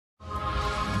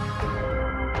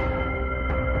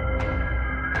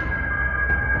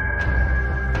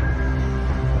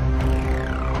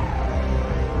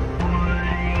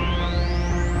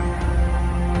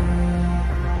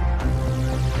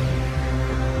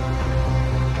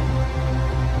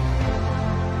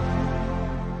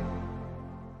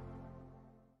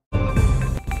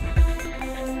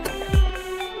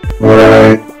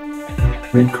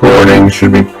Recording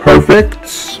should be perfect.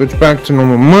 Switch back to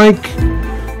normal mic.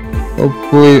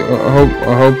 Hopefully,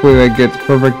 hopefully that gets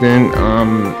perfect in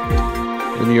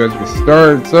video as we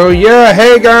start. So yeah,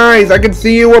 hey guys, I can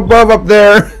see you above up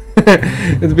there.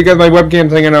 It's because my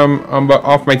webcam's hanging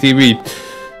off my TV.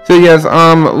 So yes,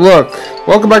 look,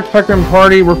 welcome back to Pac-Man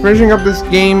Party. We're finishing up this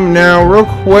game now, real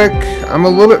quick. I'm a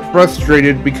little bit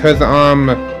frustrated because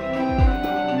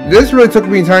this really took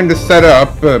me time to set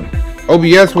up.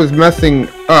 OBS was messing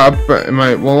up,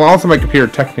 also my computer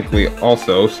technically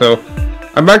also. So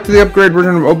I'm back to the upgrade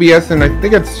version of OBS, and I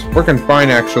think it's working fine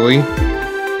actually.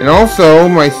 And also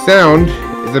my sound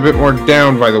is a bit more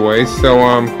down, by the way. So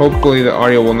hopefully the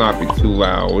audio will not be too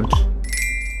loud.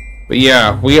 But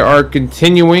yeah, we are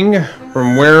continuing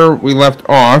from where we left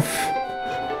off.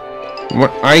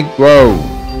 Whoa.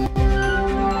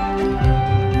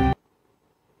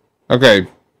 Okay.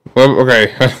 Well,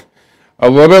 okay. A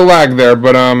little bit of lag there,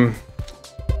 but alright.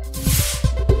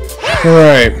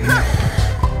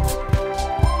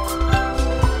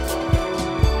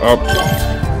 Oh.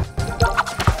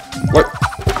 What?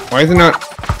 Why is it not?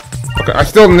 Okay, I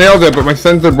still nailed it, but my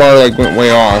sensor bar like went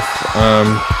way off.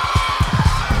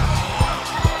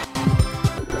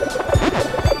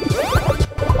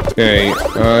 Okay,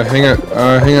 hang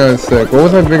on a sec. What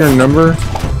was that bigger number?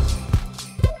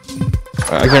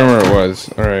 I can't remember what it was.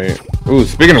 Alright. Ooh,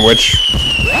 speaking of which.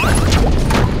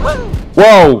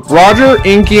 Whoa! Roger,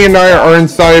 Inky, and I are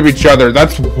inside of each other.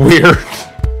 That's weird.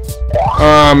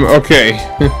 Okay.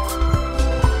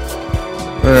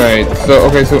 Alright,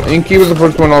 so Inky was the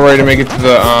first one already to make it to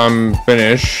the,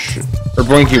 finish. Or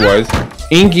Blinky was.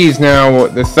 Inky's now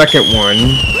the second one.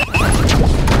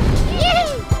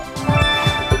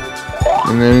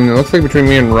 And then it looks like between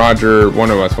me and Roger, one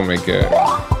of us will make it.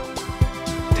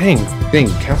 Dang,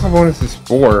 castle bonus is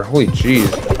 4. Holy jeez.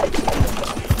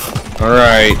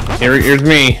 Alright, here's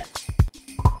me.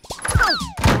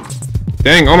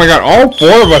 Dang, oh my god, all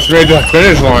 4 of us made the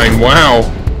finish line. Wow.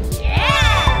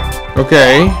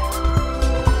 Okay.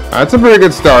 That's a pretty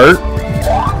good start.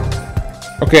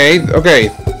 Okay,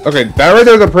 that right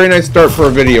there is a pretty nice start for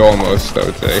a video almost, I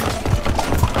would say.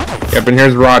 Yep, and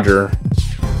here's Roger.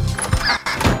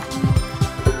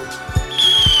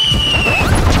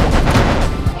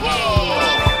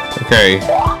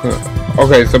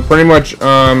 Okay, so pretty much,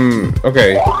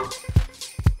 okay,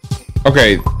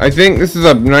 I think this is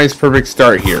a nice, perfect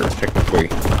start here, technically.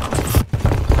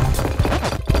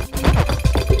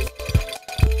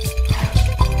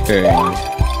 Okay.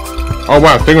 Oh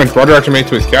wow, speaking of which, Roger actually made it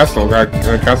to his castle, got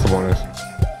a castle bonus.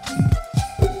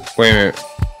 Wait a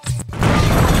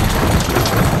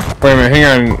minute, hang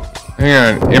on,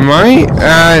 am I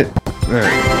at...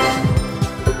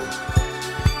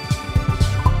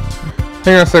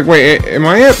 Hang on a sec, wait, am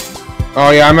I at... Oh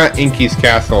yeah, I'm at Inky's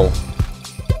castle.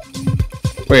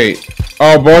 Wait.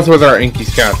 Oh, both of us are at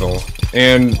Inky's castle.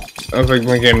 And I was like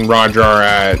thinking Roger are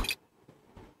at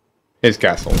his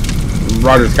castle.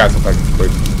 Roger's castle, technically.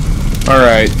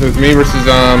 Alright, so it's me versus,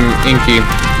 Inky.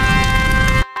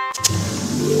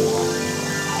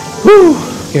 Whew!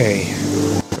 Okay.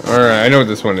 Alright, I know what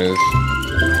this one is.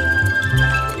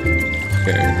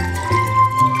 Okay.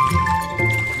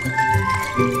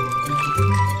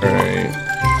 Alright,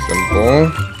 simple.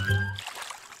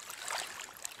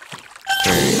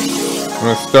 Okay, I'm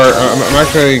gonna start. I'm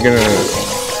actually gonna.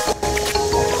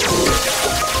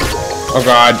 Oh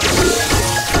god.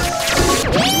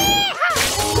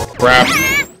 Crap.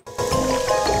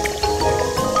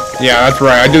 Yeah, that's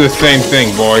right. I do the same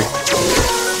thing, boy.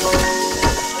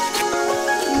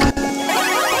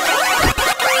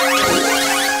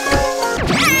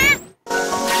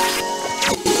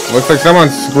 Looks like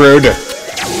someone's screwed.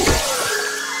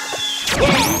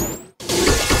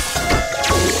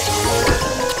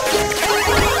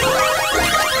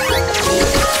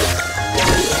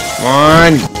 Come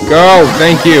on, go!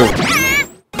 Thank you.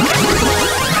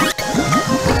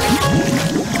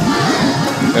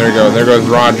 There we go. There goes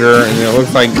Roger, and it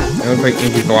looks like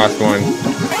Inky's the last one.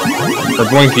 Or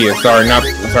Blinky. Sorry, not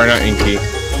Inky.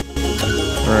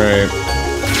 All right.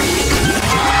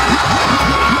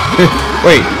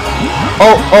 Wait.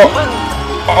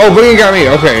 Oh! Blinky got me.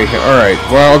 Okay. All right.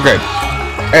 Well, okay.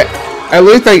 At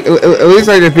least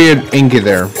I defeated Inky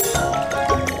there.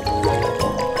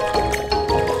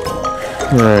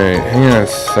 Alright, hang on a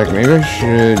sec. Maybe I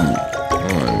should...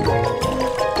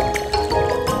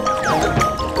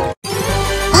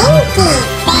 Hold on.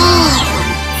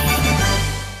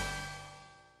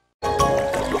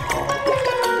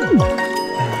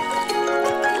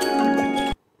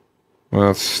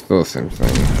 Well, it's still the same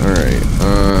thing. Alright,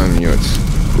 you know, it's...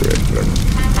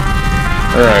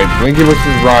 Alright, Blinky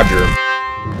versus Roger.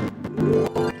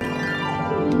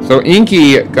 So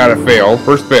Inky got a fail.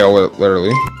 First fail,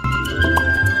 literally.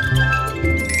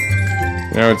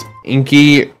 Now it's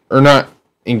Inky, or not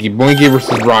Inky, Blinky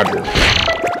versus Roger.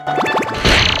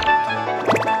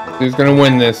 Who's gonna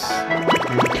win this?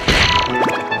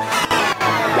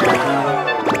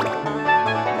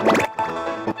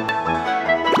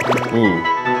 Ooh.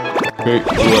 Okay,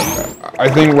 I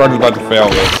think Roger's about to fail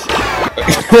this.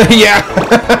 Yeah!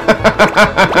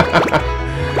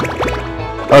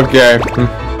 Okay.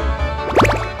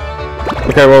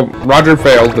 Okay, well, Roger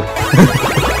failed.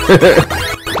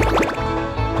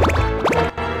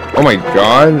 Oh my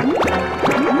god.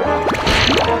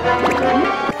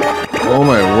 Oh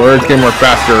my word, it's getting more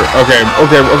faster. Okay,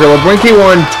 well, Blinky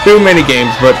won 2 mini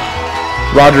games, but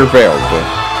Roger failed.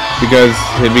 Because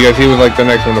he was like the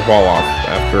next one to fall off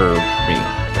after me.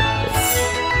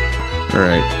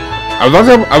 Alright. I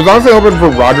was honestly hoping for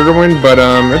Roger to win, but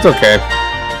it's okay.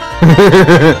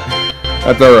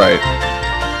 That's alright.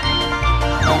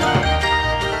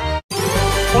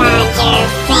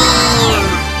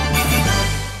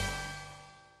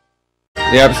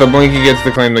 Yep, so Blinky gets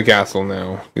to claim the castle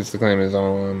now. Gets to claim his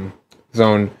own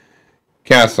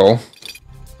castle.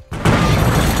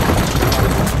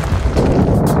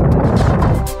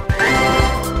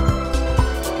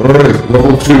 Alright,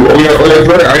 level 2. Oh yeah, that's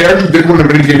right. I actually did win a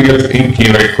minigame against Inky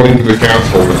and I claimed the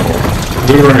castle now.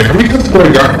 Alright, how many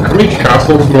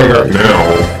castles do I got now?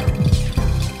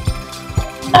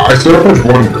 I sort of just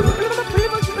wonder.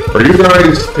 Are you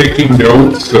guys taking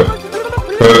notes?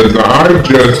 Because I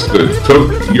just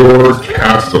took your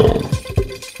castle.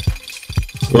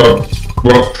 Well,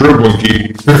 true,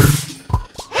 Blinky.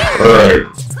 Alright.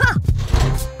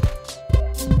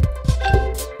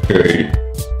 Okay.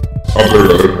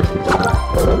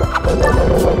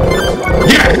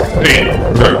 Yes! Hey!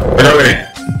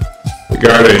 I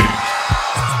got it.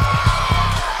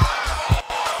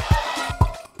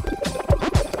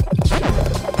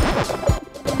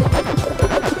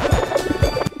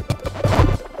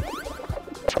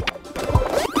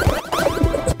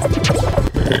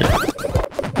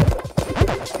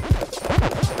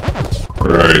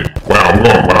 Alright. Wow,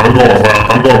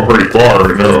 I'm going pretty far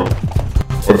right now.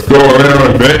 Let's go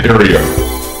around that area.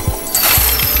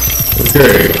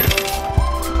 Okay.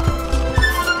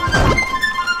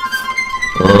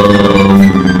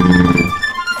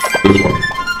 This one.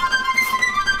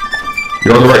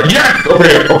 You're on the right. Yes!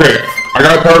 Okay. I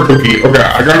got a power cookie. Okay, I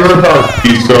got another power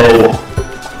cookie, so...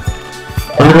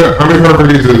 How many power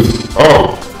cookies is...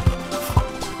 Oh.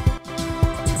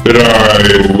 Did I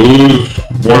lose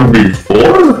one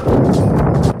before?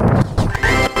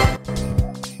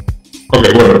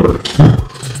 Okay, whatever.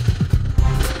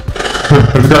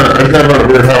 It's kind of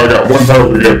weird how I got one power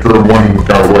cookie after one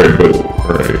got away, but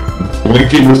alright.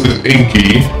 Blinky versus Inky.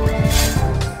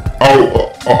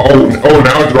 Oh,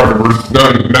 now it's Roger versus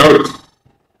now it's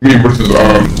me versus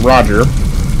Roger.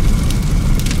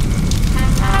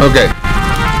 Okay.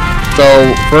 So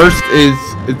first it's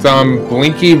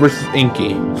Blinky versus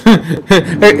Inky.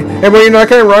 hey, well, you know that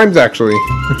kind of rhymes actually.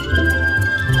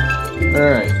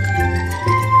 Alright.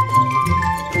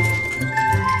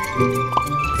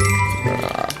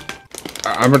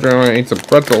 I'm gonna eat some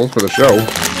pretzels for the show.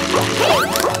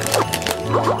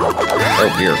 Oh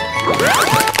dear.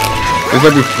 These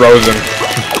might be frozen.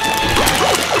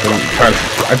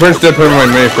 I pretty still put in my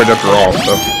mini fridge after all,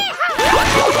 so.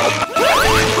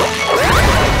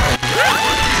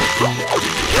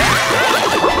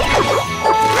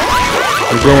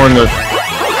 Let's go on this.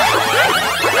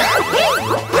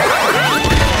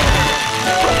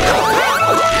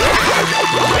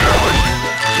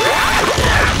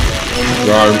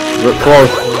 God, get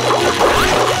close.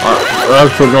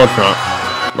 Actually, no, it's not.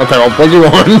 Okay, I'll plug you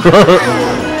on.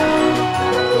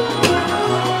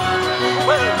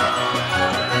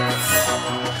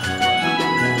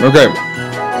 Okay.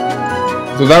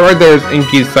 So that right there is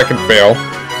Inky's second fail.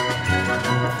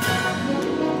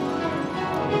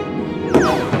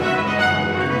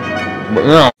 But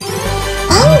no.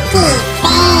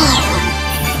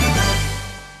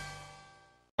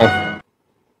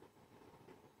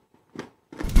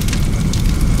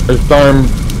 It's time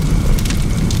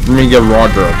for me to get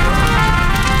Roger.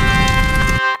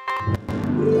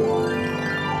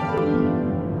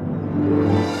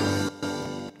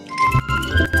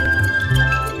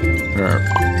 Alright.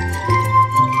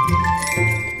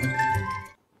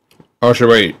 Oh shit,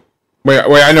 wait,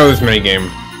 I know this minigame.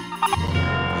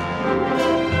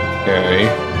 Okay.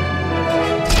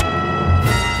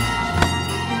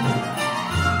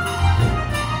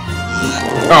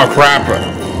 Oh crap!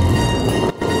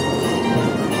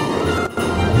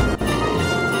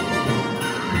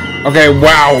 Okay,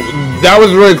 wow, that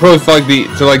was really close to like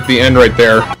the end right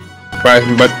there. But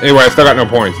anyway, I still got no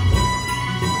points.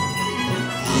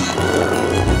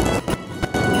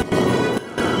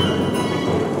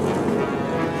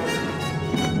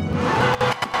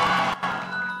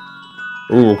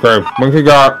 Ooh, okay. Monkey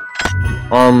got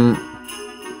 5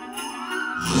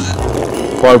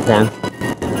 points.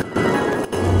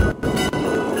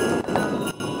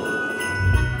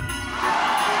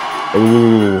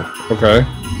 Ooh, okay.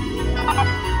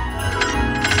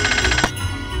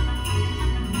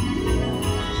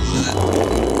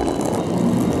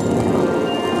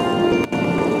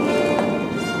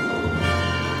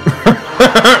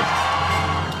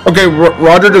 Okay,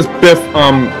 Roger just biff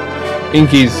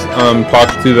Inky's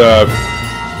talks to the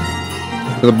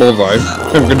bullseye.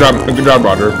 Good job,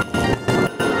 Roger.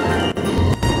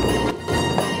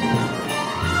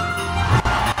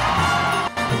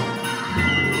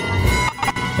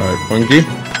 All right, Blinky.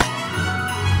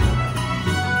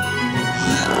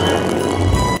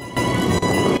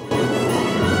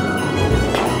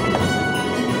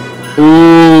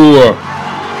 Ooh,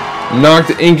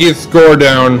 knocked Inky's score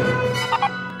down.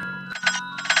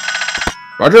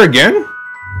 Roger again?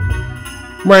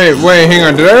 Wait, hang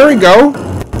on. Did I already go?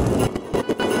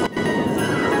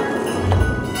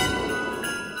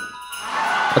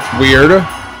 That's weird.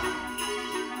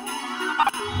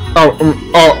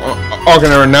 Okay,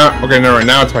 never now. Okay, never mind.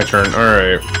 Now it's my turn. All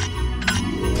right.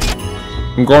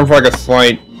 I'm going for like a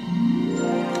slight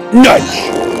nudge.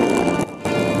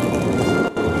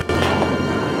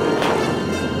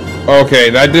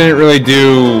 Okay, that didn't really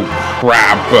do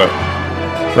crap.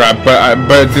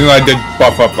 But then I did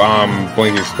buff up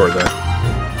Blinky's score there.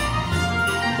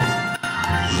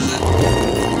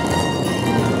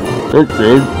 Oh,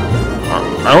 dude.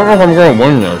 I don't know if I'm gonna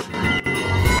win this.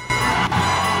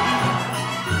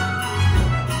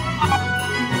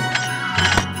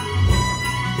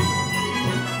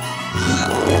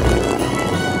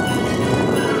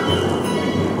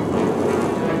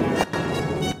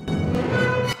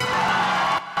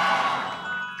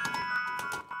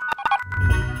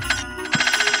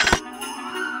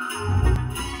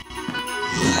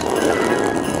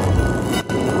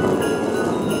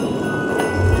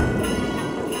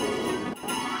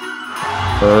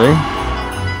 Okay.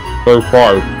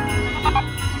 35.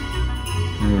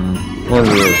 What is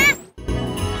this?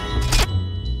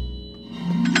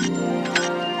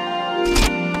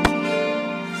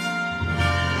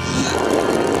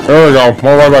 There we go.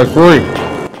 Multiply by 3.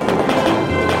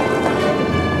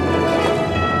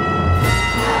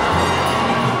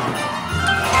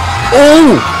 Oh!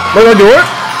 Did I do it?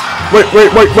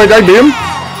 Wait, I beat him?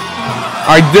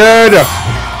 I did!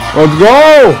 Let's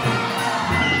go!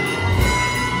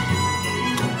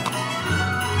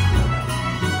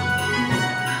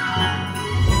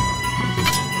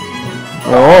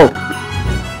 Oh!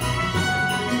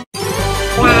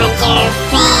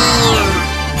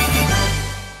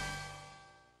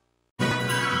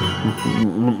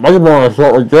 Might have been a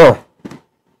shot right there.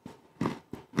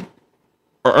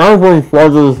 Everything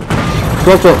Roger's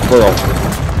second fail.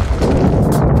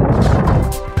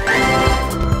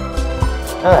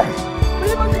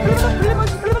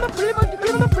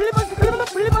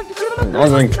 I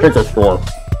think kick a score.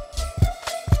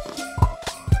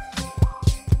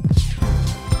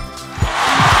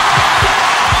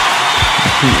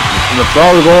 The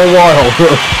crowd is going wild.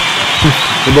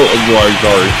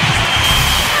 Sorry.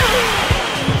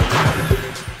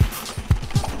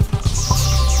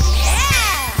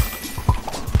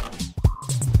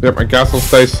 Yep, my castle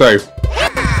stays safe.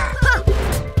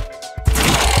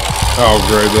 Oh,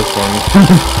 great, this one.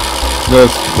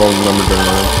 This roll number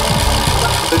generator.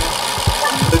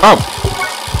 Oh!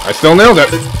 I still nailed it!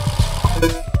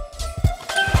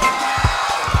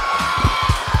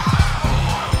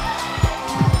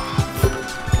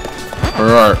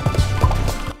 Alright.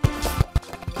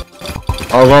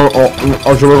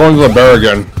 So we're going to the bear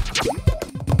again.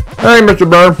 Hey, Mr.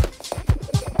 Bear!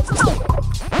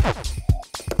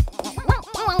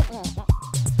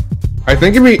 I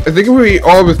think if we eat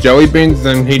all of his jelly beans,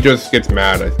 then he just gets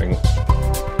mad, I think.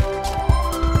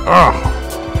 Ah.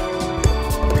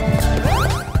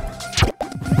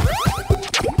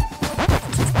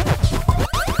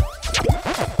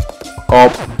 Oh.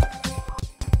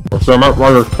 So I'm at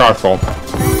Roger's castle.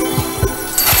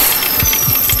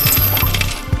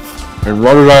 And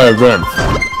what did I event?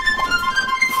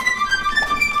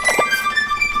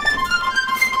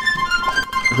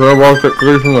 Should I watch it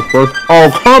clear from the first? Oh,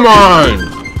 come on!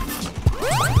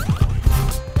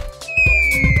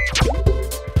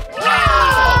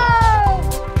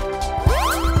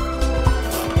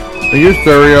 Are you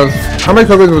serious? How many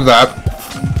cookies was that?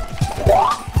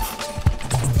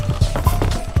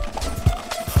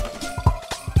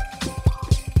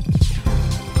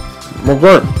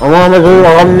 Okay, I want to make it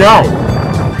now.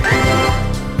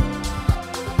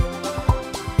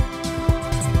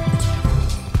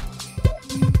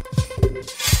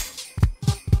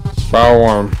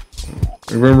 Well,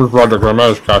 remember Roger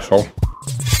Grandma's castle.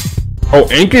 Oh,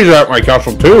 Inky's at my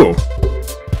castle too.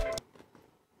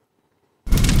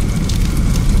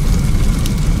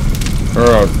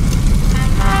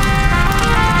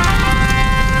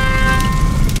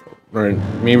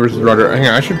 Alright, me versus Roger. Hang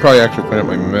on, I should probably actually clean up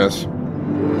my mess.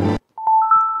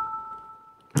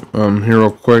 Here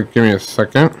real quick, give me a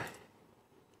second.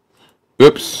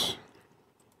 Oops.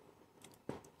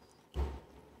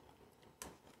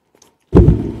 Give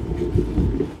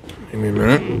me a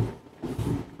minute.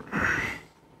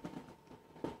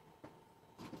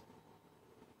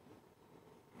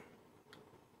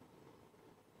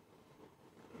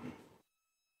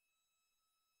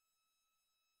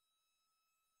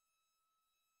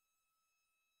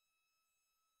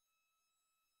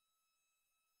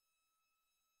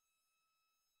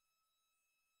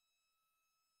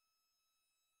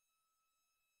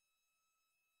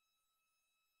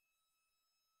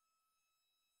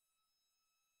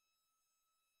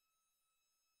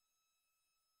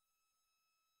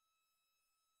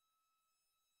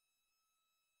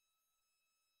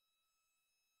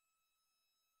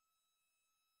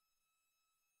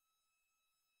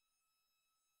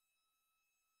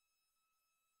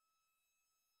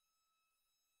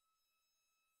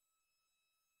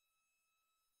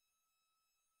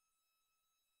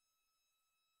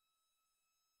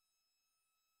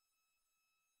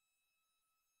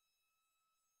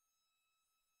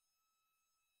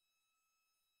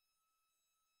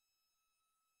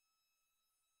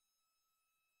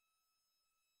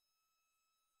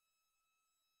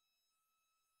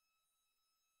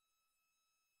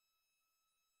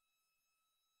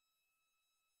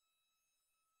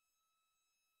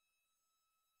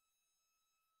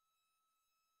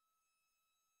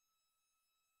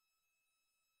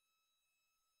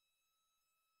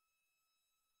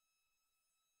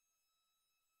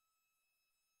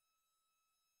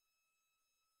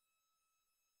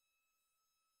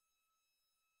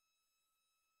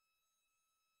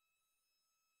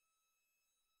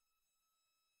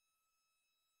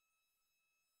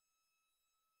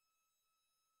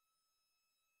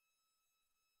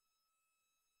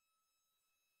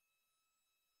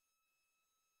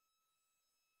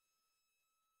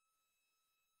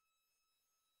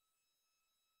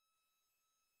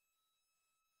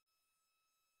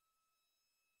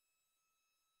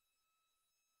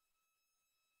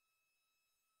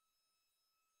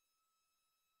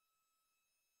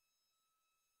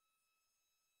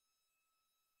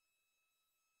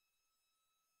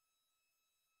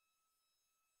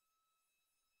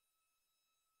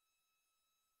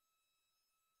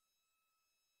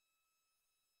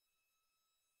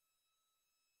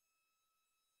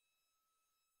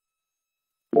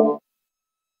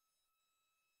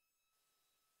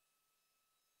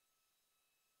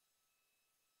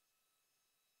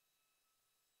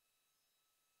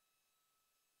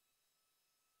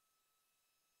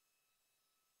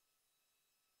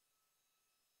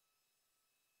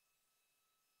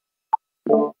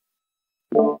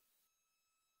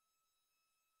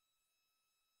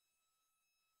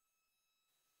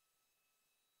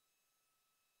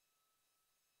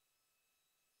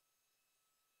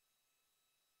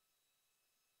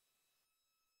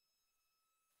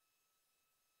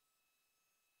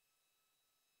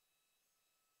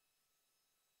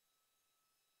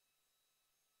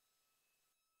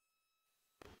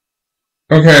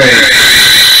 Okay.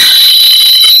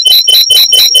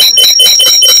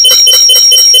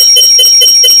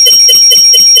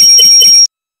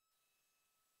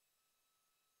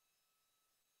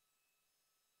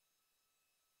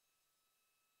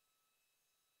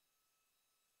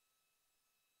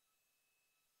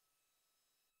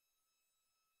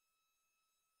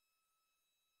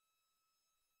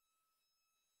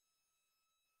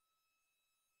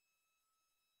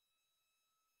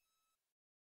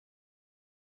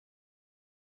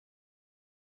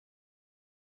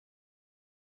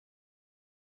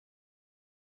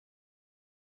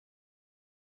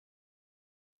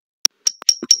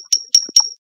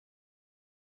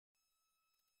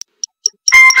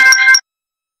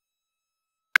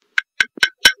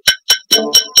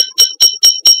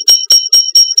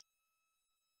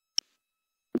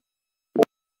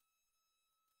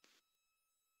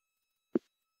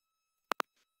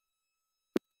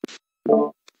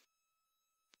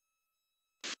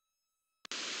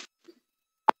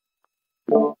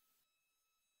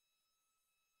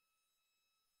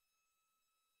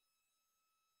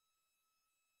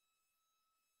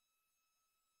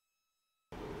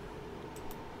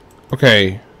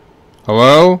 Okay.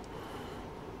 Hello?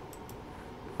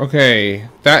 Okay.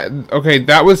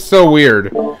 That was so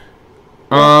weird.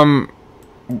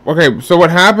 Okay, so what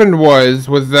happened was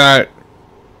that...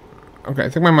 Okay, I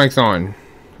think my mic's on.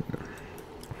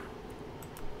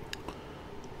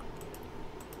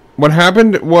 What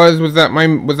happened was that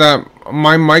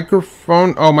my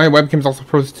microphone... Oh, my webcam's also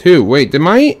froze too. Wait, did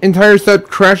my entire set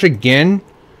crash again?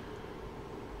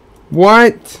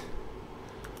 What?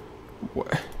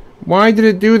 Why did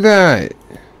it do that?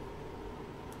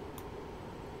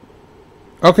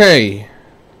 Okay.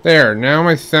 There, now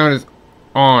my sound is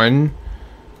on.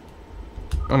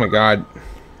 Oh my god.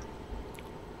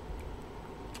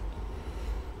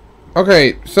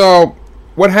 Okay, so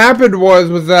what happened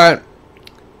was that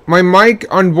my mic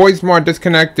on voice mod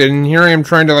disconnected, and here I am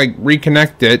trying to like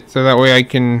reconnect it so that way I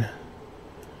can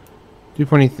do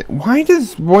funny things. Why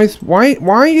does voice...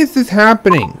 Why is this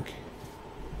happening?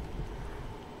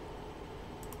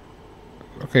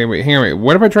 Okay, wait, hang on, wait.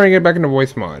 What if I try to get back into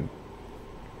voice mod?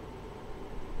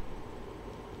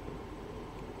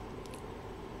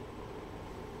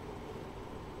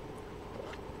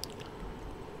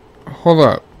 Hold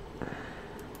up.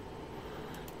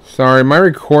 Sorry, my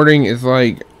recording is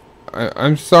like...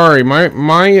 I'm sorry, my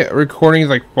recording is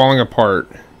like falling apart.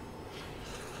 I'm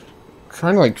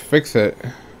trying to like fix it.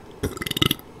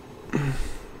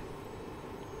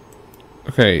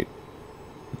 Okay.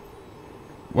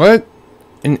 What?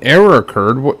 An error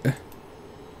occurred? What?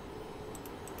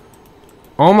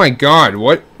 Oh my god,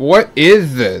 what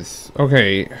is this?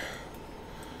 Okay.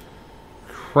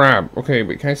 Crap. Okay,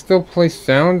 but can I still play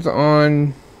sounds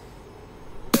on...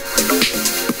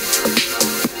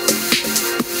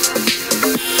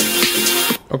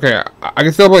 Okay, I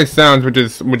can still play sounds, which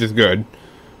is good.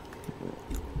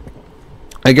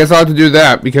 I guess I'll have to do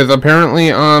that because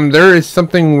apparently there is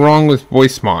something wrong with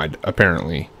voice mod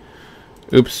apparently.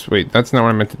 Oops, wait, that's not what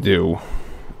I meant to do.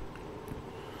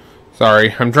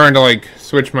 Sorry, I'm trying to like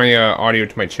switch my audio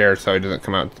to my chair so it doesn't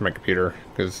come out to my computer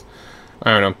because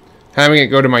I don't know. Having it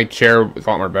go to my chair is a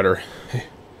lot more better.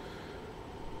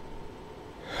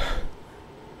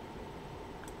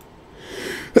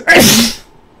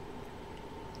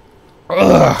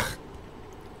 Ugh.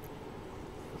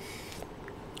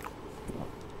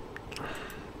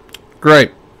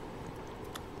 Great.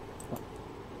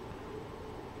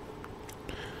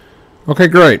 Okay,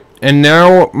 great. And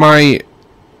now my...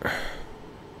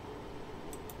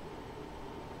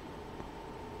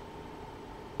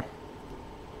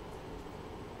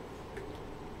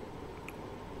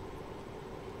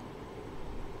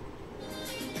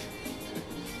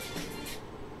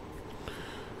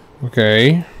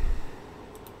 Okay.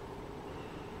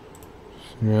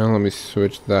 So now let me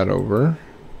switch that over.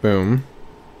 Boom.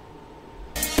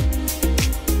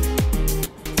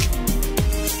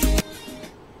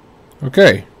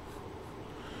 Okay.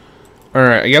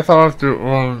 Alright, I guess I'll have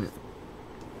to,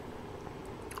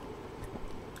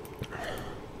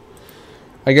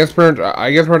 I guess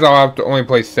I'll have to only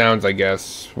play sounds, I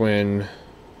guess, when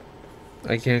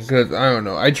I can't, cause, I don't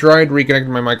know. I tried reconnecting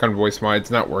my mic on voice mod,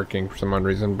 it's not working for some odd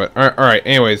reason, but, alright,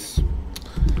 anyways.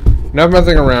 Enough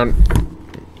messing around.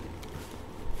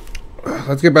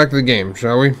 Let's get back to the game,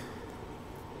 shall we?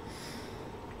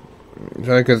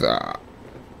 Because,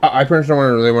 I personally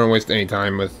don't really want to waste any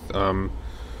time with, how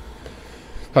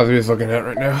the video's looking at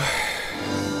right now.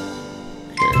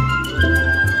 Okay.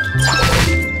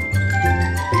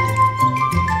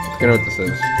 Let's get what this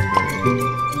is.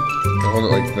 I'll hold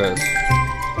it like this.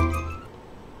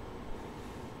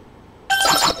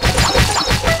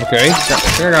 Okay, I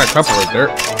think I got a couple right there.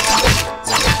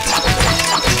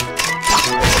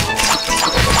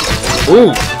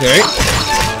 Ooh, okay.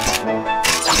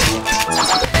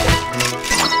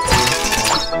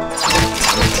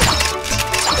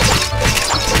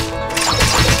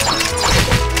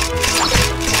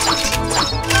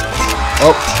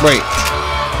 Oh, wait.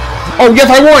 Oh, yes,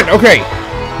 I won! Okay.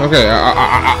 Okay,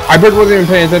 I wasn't even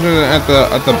paying attention at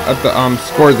the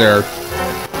score there.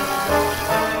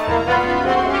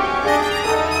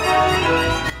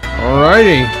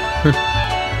 Alrighty.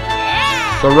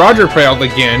 So Roger failed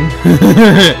again.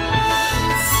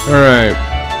 Alright.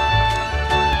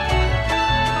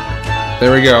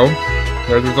 There we go.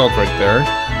 There's the results right there.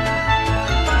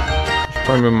 Should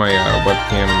probably move my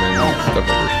webcam and stuff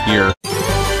over here.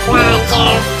 Roger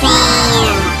failed.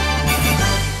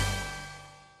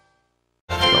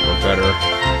 Something better.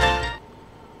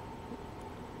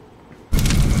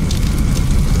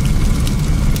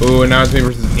 Ooh, and now it's me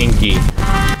versus Inky.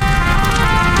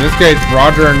 In this case,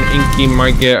 Roger and Inky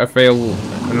might get a fail,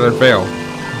 another fail.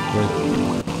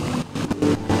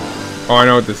 Oh, I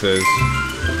know what this is.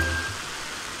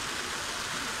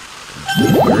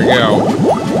 There we go.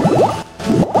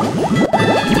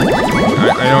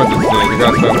 I know what this is. I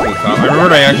got stuff to the top. I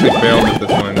remembered I actually failed at this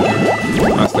one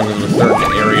last time because of a certain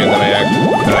area that I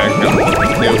accidentally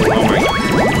to. Oh my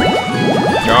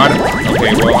god.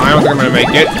 Okay, well I don't think I'm gonna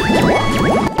make it.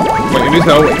 Wait, maybe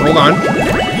so. Wait, hold on.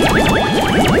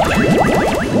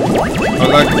 I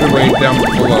was actually way down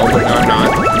below, but no, I'm not.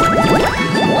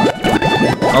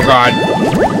 Oh god.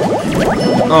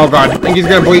 Oh god. I think he's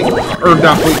gonna bleed or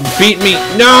not beat me.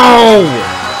 No!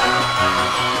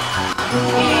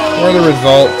 What are the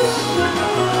results?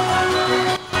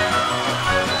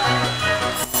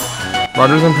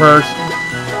 Rogers in first.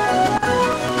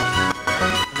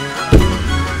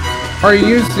 Are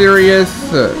you serious?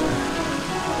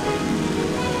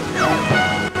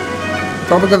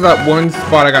 It's all because of that one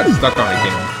spot I got stuck on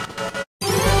again.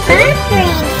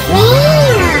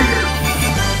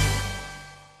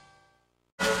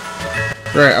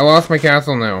 Right, I lost my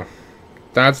castle now.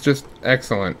 That's just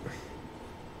excellent.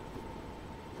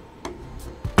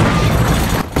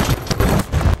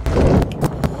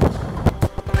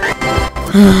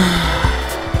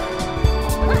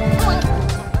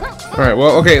 Alright,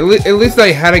 well, okay, at least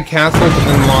I had a castle but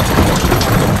then lost one.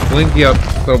 So Blinky up,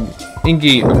 so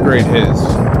Inky upgrade his.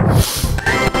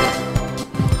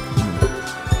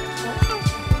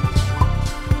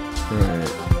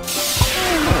 Alright.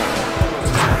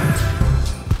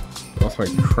 Lost my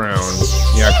crown.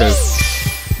 Yeah, because...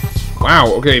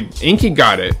 Wow, okay, Inky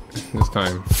got it this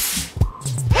time.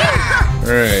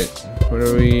 Alright, what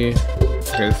are we...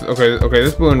 Okay,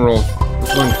 this balloon rolls.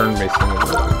 This balloon turn-based thing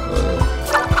is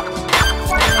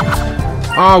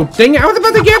oh, dang it! I was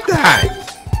about to get that!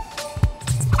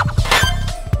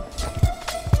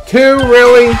 2,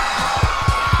 really?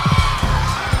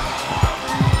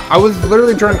 I was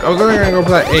literally gonna go for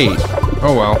that 8.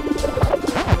 Oh well.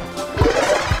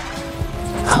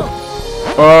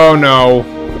 Oh no.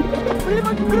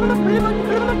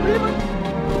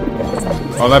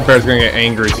 Oh, that bear's gonna get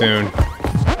angry soon.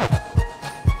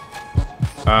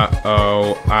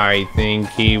 Uh-oh, I think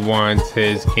he wants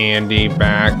his candy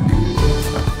back.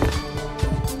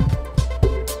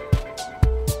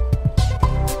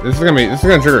 This is gonna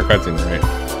trigger a cutscene, right?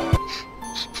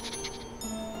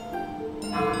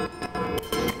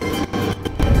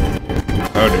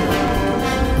 Oh dear.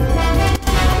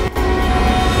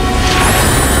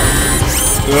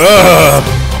 Ugh.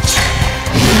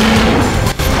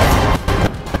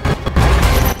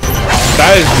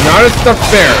 That is not a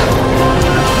stuffed bear.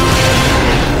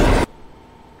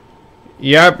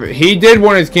 Yep, he did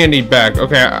want his candy back.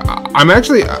 Okay, I'm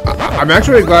actually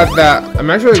glad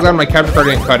my capture card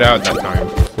didn't cut out at that time.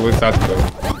 So at least that's good.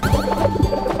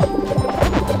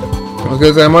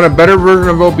 Because I'm on a better version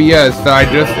of OBS that I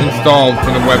just installed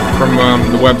from the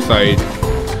website.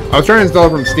 I was trying to install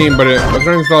it from Steam, but it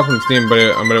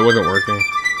wasn't working.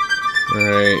 All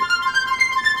right.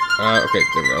 Okay,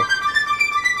 there we go.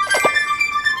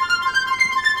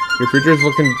 Your future is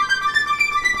looking.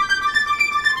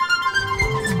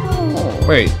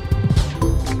 Wait, I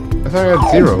thought I had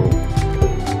 0.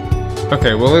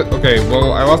 Okay,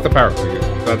 well, I lost the power for you.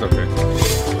 That's okay.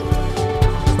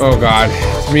 Oh god,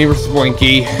 it's me versus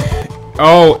Blinky.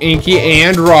 Oh, Inky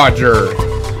and Roger.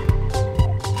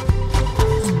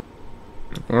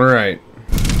 All right.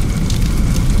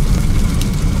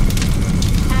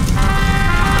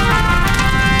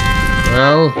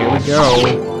 Well, here we go.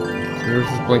 Me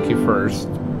versus Blinky first.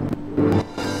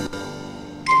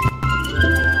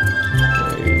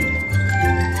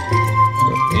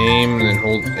 Aim and then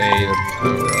hold A to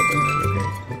power up and then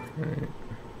okay. Alright.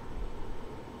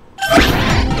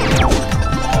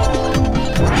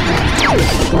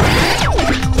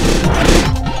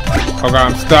 Oh god,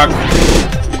 I'm stuck.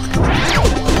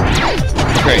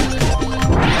 Okay.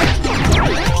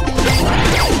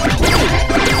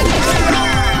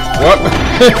 What?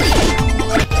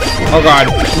 Oh god.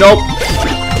 Nope.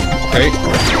 Okay.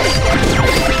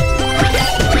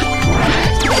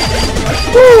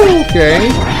 Woo, okay.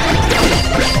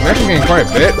 I'm actually getting quite a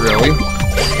bit, really.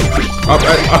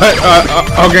 Okay,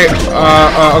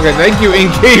 okay, thank you,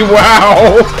 Inky,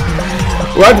 wow!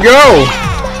 Let's go!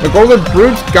 The Golden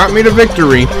Brutes got me to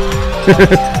victory.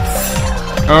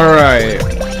 Alright.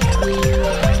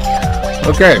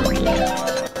 Okay.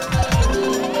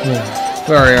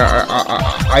 Sorry,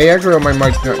 I actually have my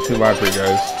mic not too loud for you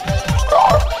guys.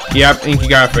 Yep, Inky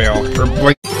got a fail. Or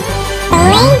Blinky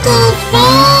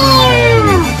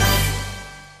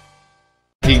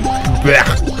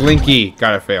Blinky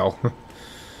gotta fail.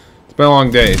 It's been a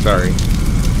long day, sorry.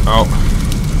 Oh.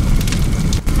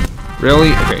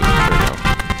 Really? Okay, there we go.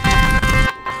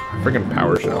 Freaking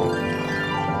power shell.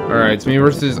 Alright, it's me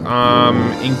versus,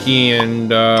 Inky and,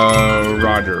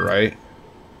 Roger, right?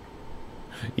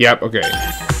 Yep, okay.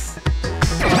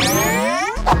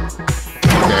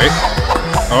 Okay.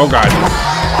 Oh, God.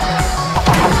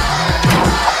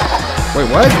 Wait,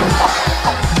 what?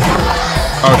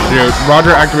 Oh, shoot.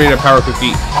 Roger activated a power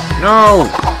cookie. No!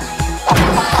 Oh,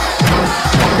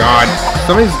 God.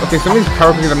 Some of these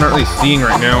power cookies I'm not really seeing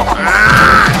right now.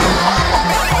 Ah!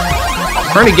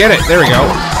 I'm trying to get it. There we go.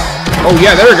 Oh,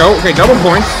 yeah, there we go. Okay, double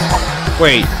points.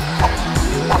 Wait.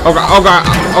 Oh, God. Oh, God.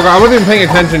 Oh, God. I wasn't even paying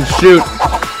attention. Shoot.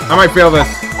 I might fail this.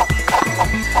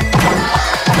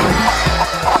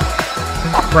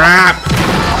 Crap.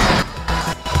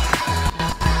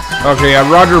 Okay, yeah,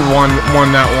 Roger won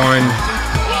that one.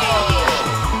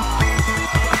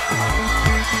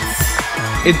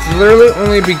 It's literally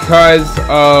only because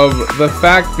of the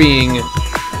fact being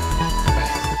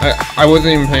I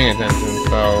wasn't even paying attention,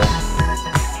 so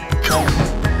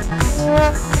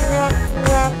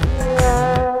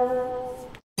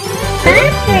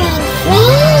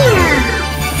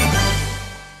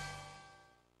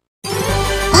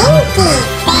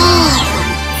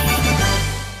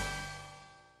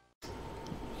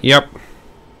yep.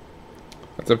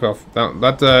 That's a fail.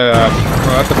 That's a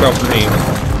fail for me.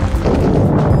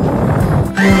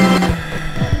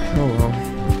 Oh well.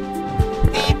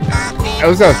 At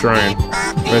least I was trying.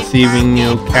 Receiving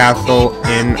new castle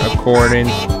in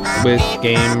accordance with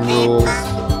game rules.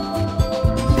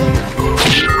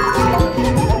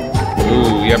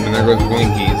 Ooh, yep, and there goes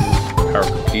Blinky's power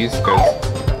cookies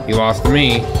because he lost to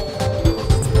me.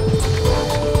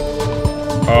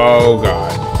 Oh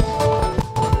God.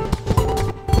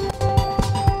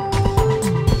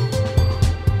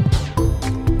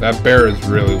 That bear is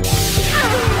really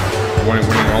winning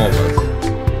all of us.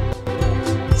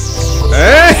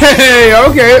 Hey!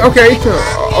 Okay. Okay,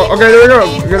 there we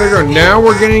go. Now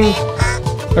we're getting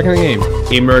back in the game.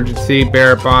 Emergency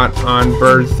Bearbot on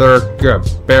Berserk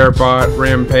Bearbot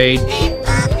Rampage.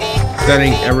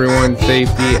 Setting everyone's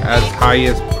safety as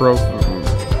highest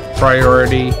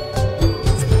priority.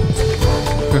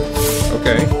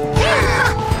 Okay.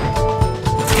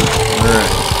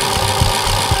 Alright.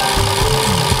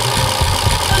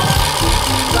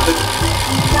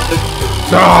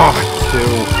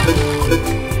 Two.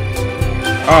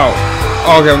 Oh,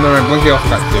 okay, never mind. Blinky also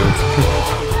got two.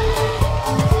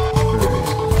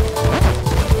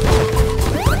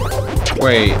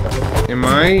 Wait, am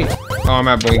I? Oh, I'm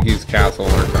at Blinky's castle,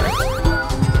 aren't I?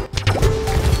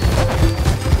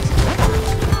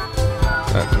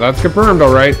 That's confirmed,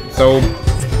 alright. So,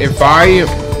 if I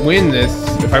win this,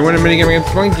 if I win a minigame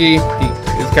against Blinky,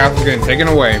 his castle's getting taken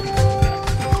away.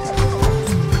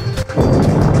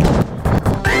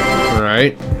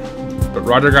 Alright. But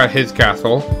Roger got his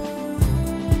castle.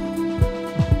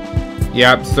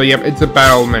 Yep, so yep, it's a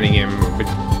battle minigame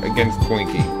against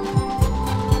Blinky.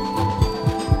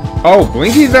 Oh,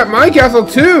 Blinky's at my castle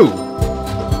too!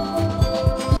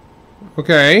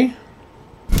 Okay.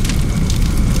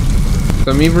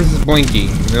 So me versus Blinky,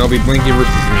 and it'll be Blinky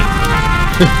versus me.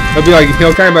 It'll be like,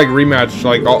 he'll kind of like rematch,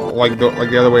 like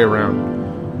the other way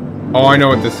around. Oh, I know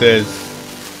what this is.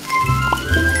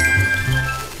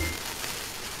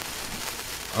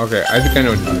 Okay, I think I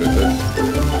know what to do with this.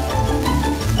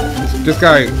 Just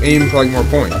gotta aim for like more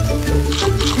points.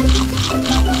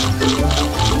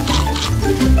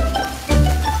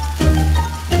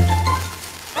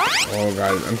 Oh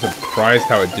god, I'm surprised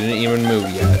how it didn't even move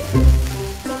yet.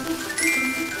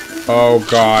 Oh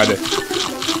god.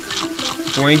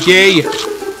 Blinky!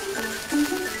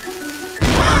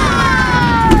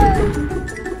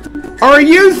 Are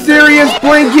you serious,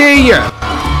 Blinky?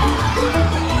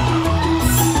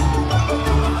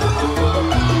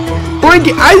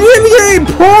 Blinky, I didn't get any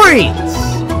points!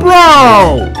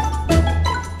 Bro!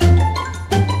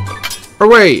 Or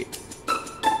wait.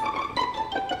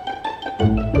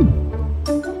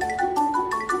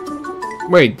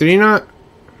 Wait, did he not?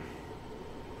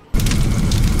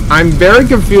 I'm very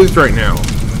confused right now.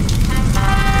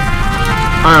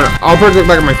 I don't know. I'll probably look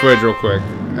back at my footage real quick.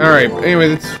 Alright,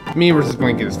 anyways, it's me versus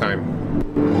Blinky this time.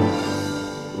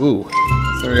 Ooh.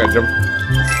 So we gotta jump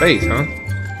space, huh?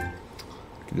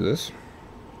 Do this.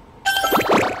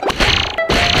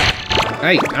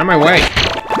 Hey, out of my way.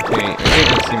 Okay, I can't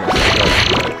really see myself.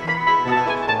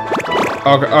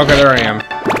 Okay, there I am.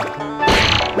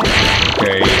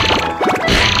 Okay.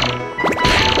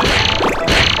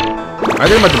 I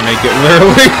think I'm about to make it,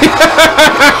 literally.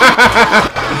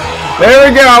 There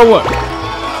we go.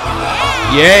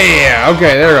 Yeah.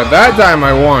 Okay, there we go. That time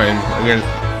I won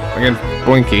against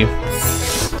Blinky.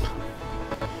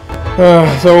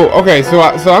 So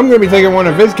I'm gonna be taking one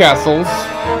of his castles.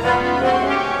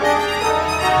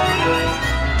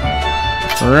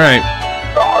 Alright.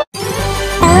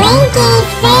 Blinky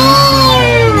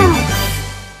fails.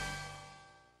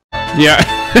 Yeah,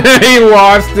 he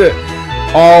lost it.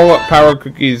 All power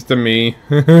cookies to me.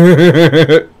 to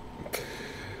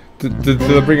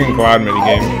the freaking cloud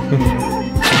minigame.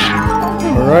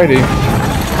 Alrighty.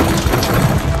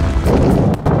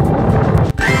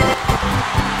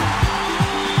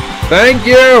 Thank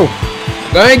you!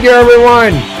 Thank you,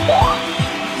 everyone!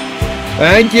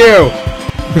 Thank you!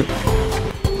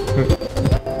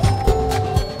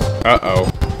 Uh-oh.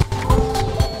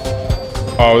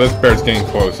 Oh, this bear's getting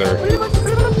closer.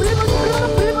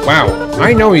 Wow,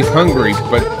 I know he's hungry,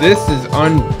 but this is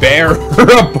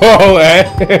unbearable, eh?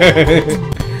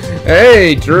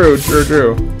 Hey, true,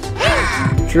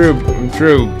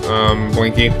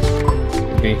 Blinky.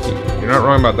 You're not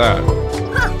wrong about that.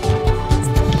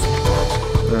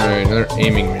 Alright, another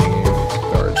aiming minigame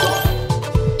starts.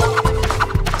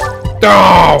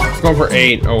 Oh! It's going for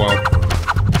 8. Oh well.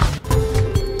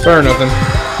 Better than nothing.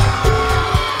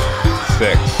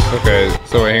 6. Okay,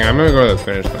 so wait, hang on. I'm gonna go to the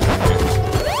finish line.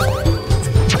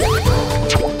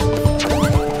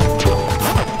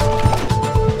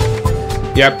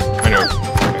 Yep, I know.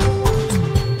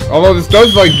 Okay. Although this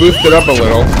does like boost it up a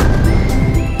little.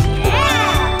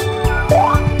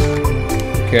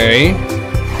 Okay.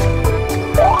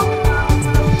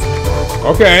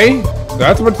 Okay.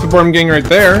 That's what support I'm getting right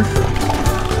there.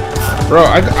 Bro,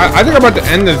 I think I'm about to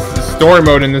end this story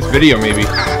mode in this video, maybe.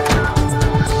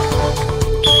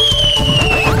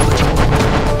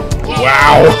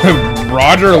 Wow.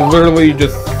 Roger literally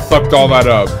just sucked all that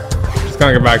up. Just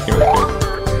kind of get back to me.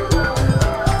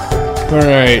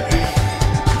 Alright.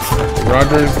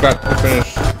 Roger's got to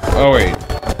finish. Oh, wait.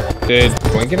 Did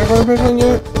Blinky not go to the finish line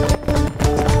yet?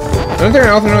 Another thing I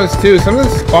also noticed too, some of the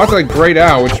spots are like grayed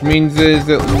out, which means is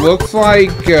it looks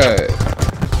like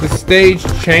the stage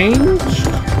changed?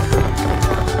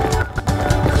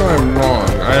 That's why I'm wrong.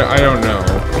 I don't know.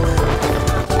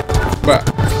 But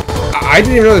I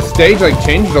didn't even know the stage like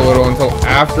changed a little until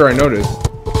after I noticed.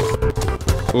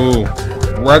 Ooh.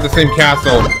 We're at the same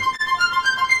castle.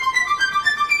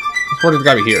 This part has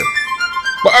gotta be here.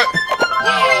 But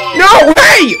no!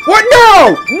 Hey! What?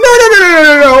 No!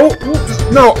 No!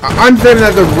 No, I'm setting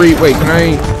that as a wait, can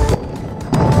I...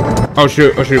 Oh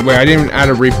shoot, wait, I didn't even add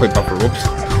a replay buffer, whoops.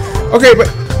 Okay, but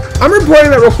I'm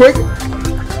reporting that real quick.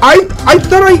 I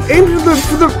thought I aimed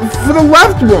for the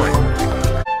left one.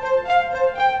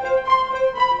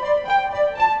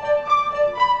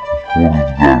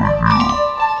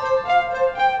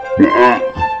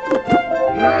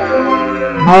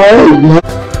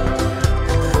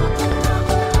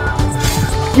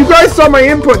 You guys saw my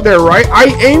input there, right? I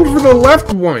aimed for the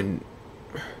left one.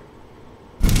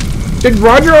 Did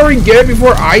Roger already get it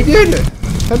before I did?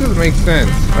 That doesn't make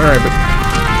sense. Alright, but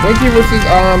Blinky versus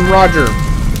Roger.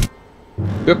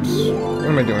 Oops. What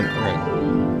am I doing? Okay.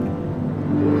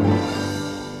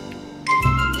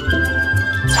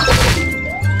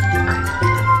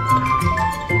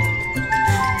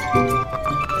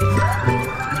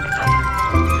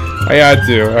 I had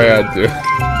to.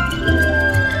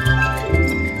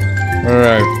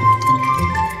 Alright.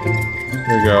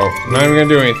 Here we go. Not even gonna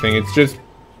do anything. It's just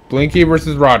Blinky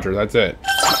versus Roger. That's it.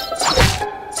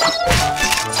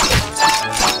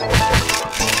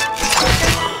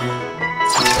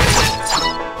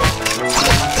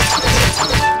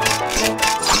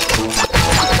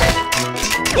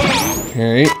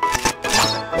 Okay.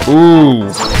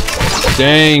 Ooh.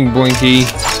 Dang, Blinky.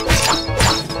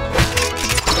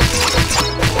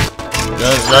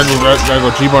 Gotta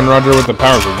go cheap on Roger with the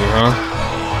power cookie, huh?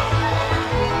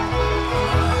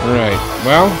 Alright,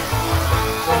 well,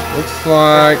 looks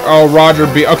like... Oh, Roger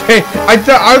beat... Okay, I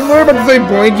was literally about to say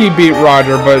Blinky beat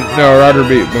Roger, but no, Roger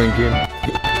beat Blinky.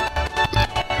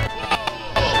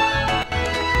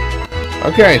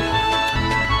 Okay.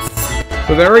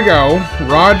 So there we go.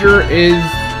 Roger is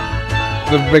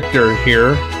the victor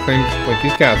here. Claims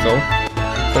Blinky's castle.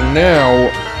 So now...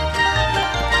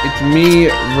 it's me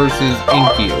versus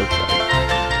Inky, it looks like.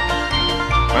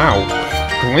 Wow.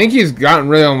 Blinky's gotten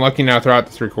really unlucky now throughout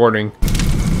this recording.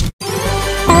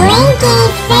 Blinky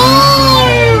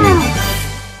fails.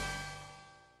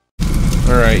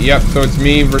 Alright, yep, so it's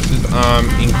me versus,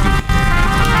 Inky.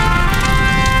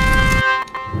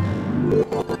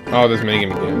 Oh, this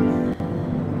minigame again.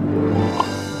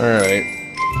 Alright.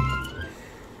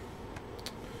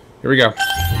 Here we go.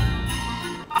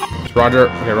 It's Roger.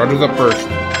 Okay, Roger's up first.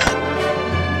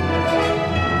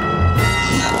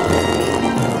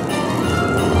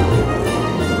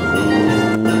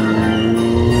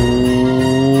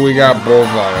 We got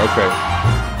Bullseye, okay.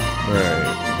 Alright.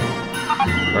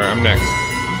 Alright, I'm next.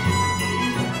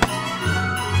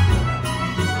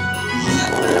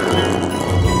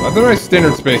 That's a nice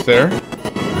standard space there.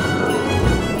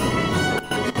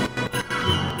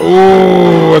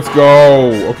 Ooh, let's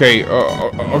go. Okay,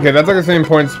 okay, that's like the same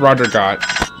points Roger got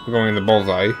going in the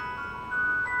bullseye.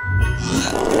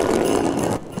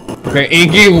 Okay,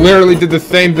 Inky literally did the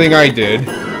same thing I did.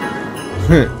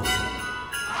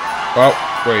 Oh,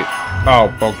 wait.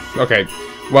 Oh, well, okay.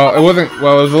 Well, it wasn't.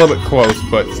 Well, it was a little bit close,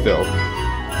 but still,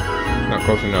 not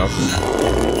close enough.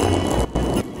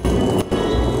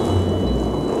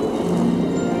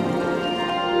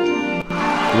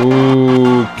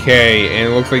 Okay, and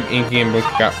it looks like Inky and Blick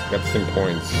got the same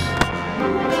points.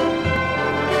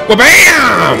 Well,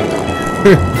 bam!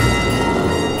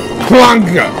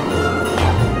 Plunga!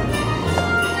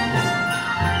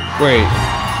 Wait,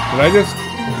 did I just?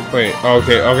 Wait,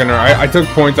 okay, no, I took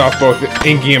points off both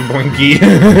Inky and Blinky.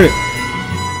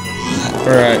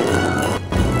 Alright.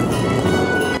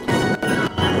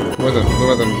 Wasn't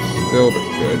still a bit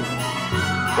good.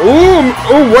 Ooh,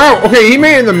 oh wow, okay, he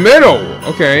made it in the middle.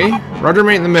 Okay, Roger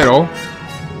made it in the middle.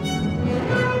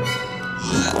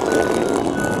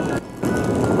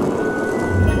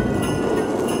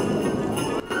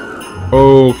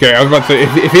 Okay, I was about to say,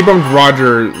 if he bumped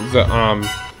Roger's,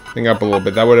 thing up a little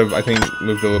bit, that would have, I think,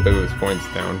 moved a little bit of his points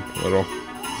down a little.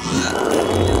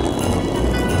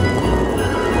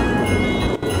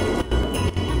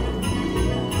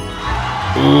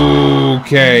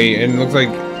 Okay, and it looks like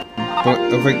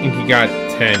Inky got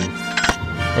 10.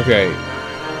 Okay.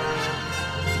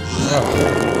 Oh,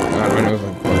 God, my nose is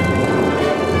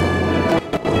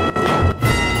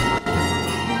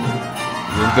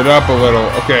moved it up a little.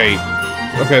 Okay.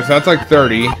 Okay, so that's like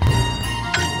 30.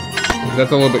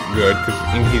 That's a little bit good, because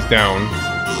Inky's down.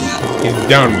 He's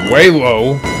down way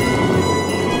low.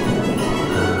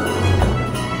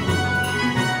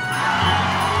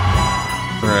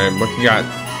 Alright, but he got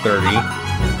 30.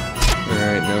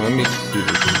 Alright, now let me see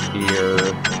this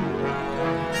here.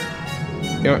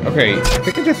 You know, okay, I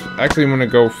think I just actually want to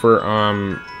go for,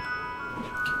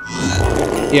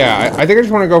 yeah, I think I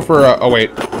just want to go for, oh wait.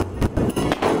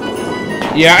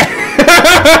 Yeah.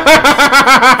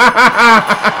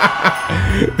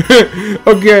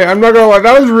 Okay, I'm not gonna lie,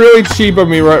 that was really cheap of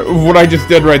me, right? What I just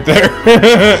did right there.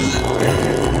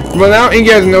 But now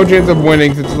Inky has no chance of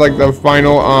winning since it's like the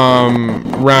final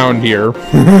round here.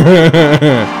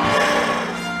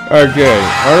 Okay,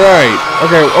 alright.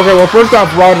 Okay, well first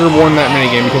off, Roger won that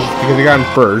minigame because he got in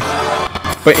first.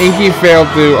 But Inky failed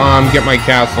to get my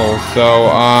castle,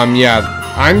 so yeah.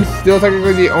 I'm still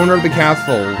technically the owner of the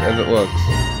castle, as it looks.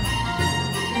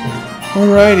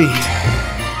 Alrighty.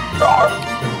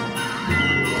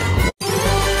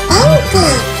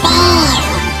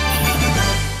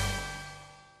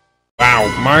 Wow,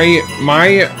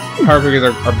 my power figures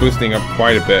are boosting up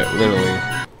quite a bit, literally.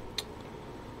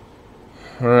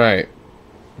 Alright.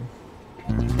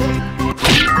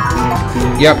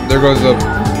 Yep, there goes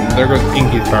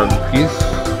Inky's power cookies.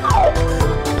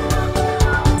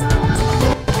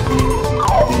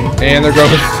 And there goes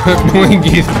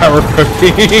Blinky's power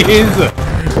cookies,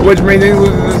 which means he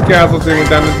loses his castle, so he went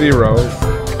down to 0.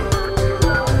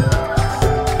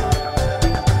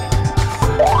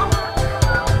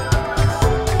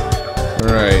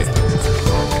 Alright.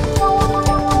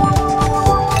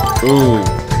 Ooh.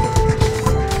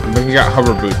 Blinky got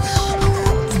hover boots.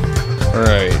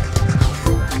 Alright.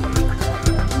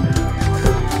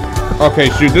 Okay,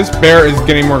 shoot, this bear is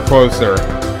getting more closer.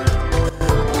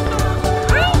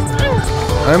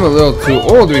 I'm a little too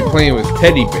old to be playing with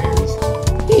teddy bears.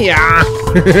 Yeah.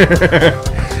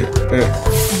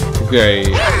 Okay.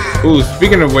 Ooh,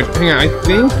 speaking of which, hang on, I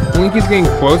think Blinky's getting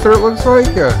closer, it looks like.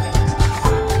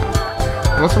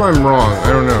 Unless I'm wrong, I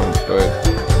don't know, but...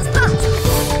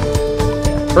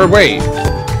 Or wait.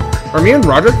 Are me and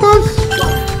Roger close?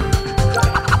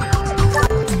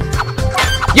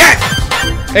 Yes!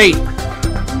 8.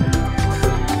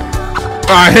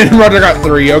 And Roger got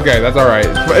 3. Okay, that's alright.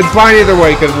 It's fine either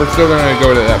way, because we're still gonna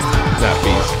go to that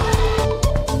piece.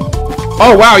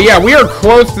 Oh, wow, yeah, we are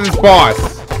close to this boss.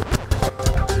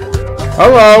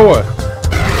 Hello.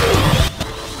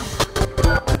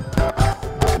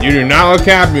 You do not look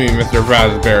happy, Mr.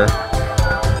 Fazbear.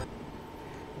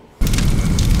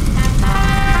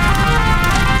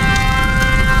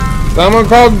 Someone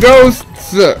called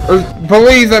ghosts! Or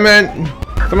police, I meant.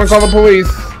 Someone call the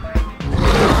police.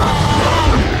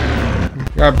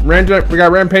 We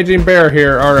got Rampaging Bear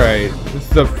here. Alright. This is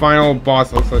the final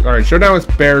boss, looks like. Alright, showdown with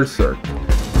Berserk.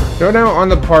 Showdown on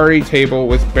the party table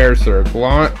with Berserk.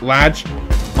 Latch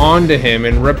onto him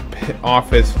and rip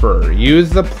off his fur. Use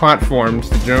the platforms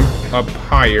to jump up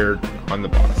higher on the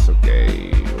boss.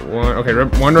 Okay.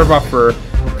 One rip off fur,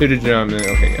 2 to jump, and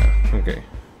okay, yeah. Okay.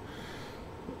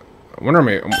 I wonder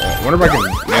if I can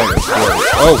nail this.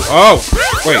 Oh,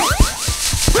 wait.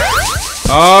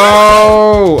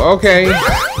 Oh, okay.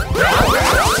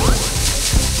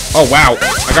 Oh, wow.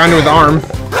 I got into his arm.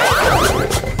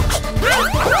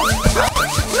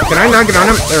 Can I not get on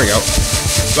him? There we go.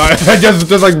 I just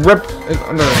like ripped it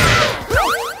under.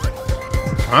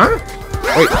 Huh?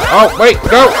 Wait. Oh, wait.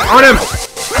 Go on him.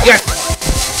 Yes.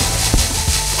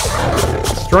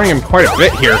 Destroying him quite a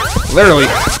bit here. Literally.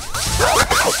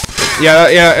 Yeah.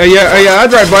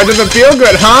 That's right, bud. Doesn't feel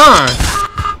good, huh?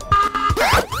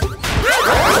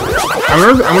 I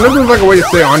wonder if there's like a way to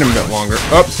stay on him a bit longer.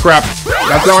 Oh, crap.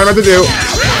 That's not what I meant to do.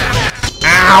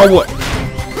 Ow!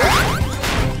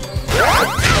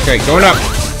 Okay, going up.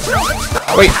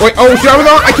 Wait. Oh, shit, I was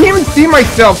on. I can't even see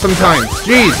myself sometimes.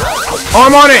 Jeez. Oh,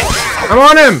 I'm on it. I'm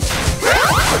on him.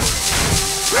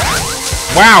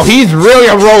 Wow, he's really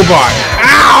a robot.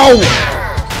 Ow!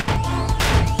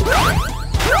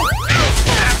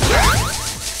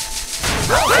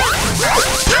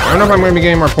 I don't know if I'm going to be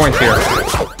getting more points here.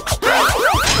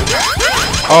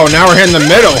 Oh, now we're hitting the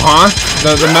middle, huh?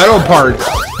 The middle parts.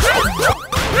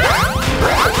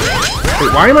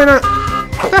 Wait, why am I not?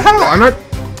 What the hell? I'm not.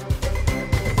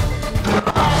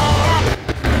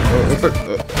 I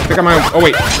think I might. Oh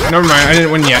wait, never mind. I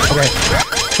didn't win yet. Okay,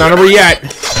 it's not over yet.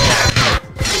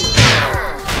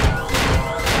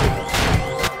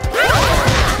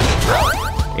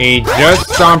 He just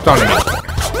stomped on me.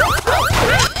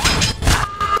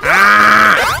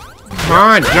 Ah! Come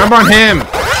on, jump on him.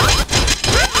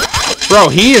 Bro,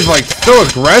 he is like so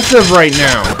aggressive right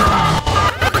now.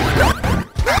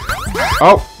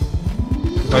 Oh,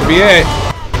 might be it.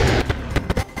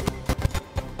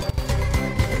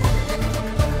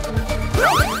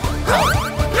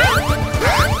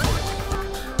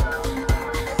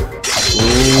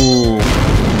 Ooh.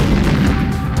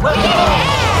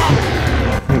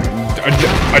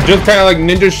 I just kind of like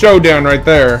Ninja Showdown right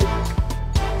there.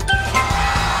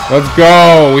 Let's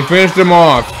go. We finished him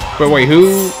off. But wait,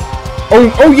 who?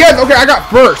 Oh yes. Okay, I got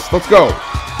first. Let's go.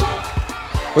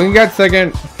 Blinky got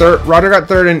second. Third. Roger got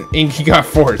third, and Inky got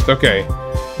fourth. Okay.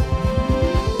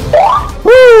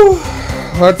 Woo.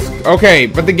 Okay,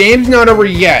 but the game's not over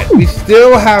yet. We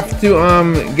still have to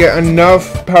get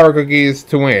enough power cookies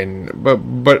to win.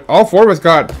 But all four of us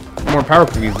got more power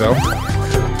cookies though.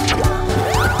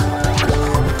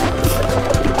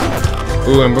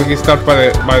 Ooh, and Blinky stopped by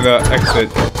the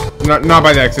exit. Not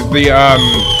by the exit.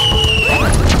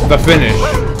 The finish,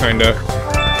 kinda.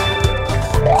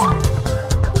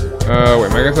 Wait,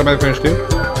 am I gonna stop by the finish too?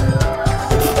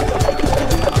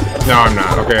 No, I'm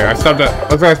not. Okay, I stopped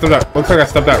at. Looks like I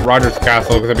stopped at Roger's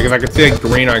Castle because I could see a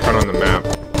green icon on the map.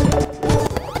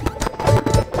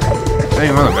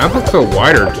 Dang, wow, the map looks so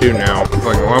wider too now. It's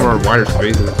like a lot more wider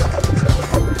spaces.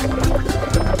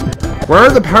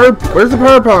 Where's the power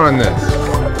pellet on this?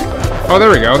 Oh, there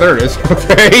we go. There it is.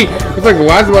 Okay. It's like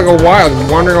lasted like a while,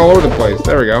 just wandering all over the place.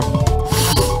 There we go.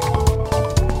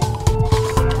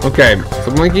 Okay.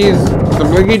 So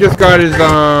Blinky just got his,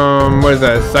 what is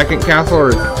that, second castle or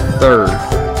his third?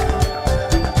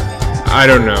 I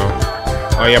don't know.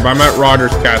 Oh, yeah, but I'm at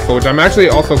Roger's Castle, which I'm actually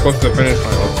also close to the finish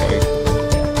line.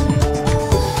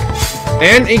 Okay.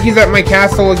 And Inky's at my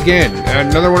castle again. At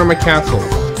another one of my castles.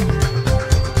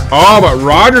 Oh, but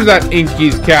Roger's at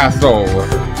Inky's castle.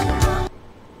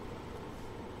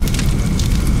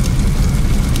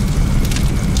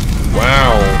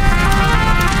 Wow.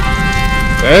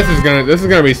 This is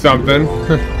gonna be something.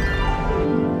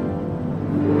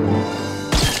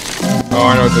 Oh,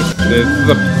 I know what this is.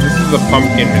 This is a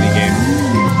pumpkin minigame.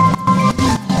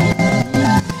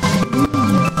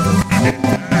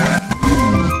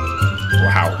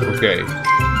 Wow. Okay.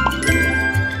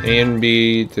 A and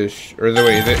B to or is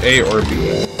it A or B?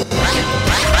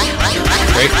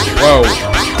 Wait. Whoa.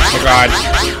 Oh God.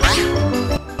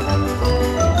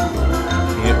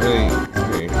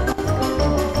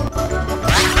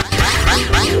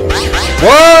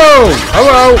 Whoa!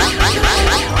 Hello!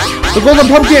 The golden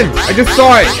pumpkin! I just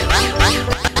saw it!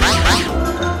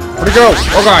 Where'd it go?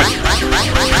 Oh God!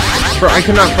 Bro, I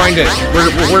cannot find it.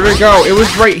 Where did it go? It was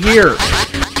right here.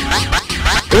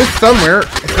 It was somewhere.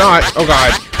 It's not. Oh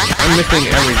God. I'm missing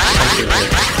every pumpkin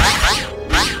here.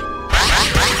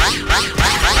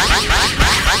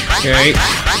 Okay.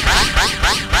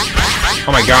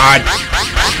 Oh my God.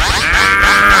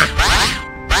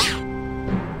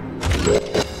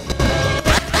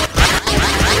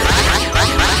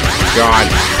 God.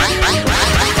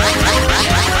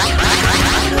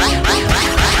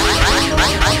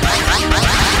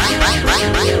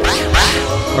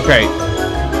 Okay.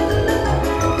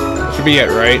 That should be it,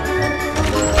 right?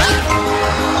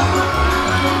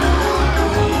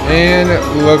 And it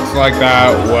looks like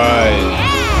that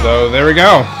was. So there we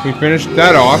go. We finished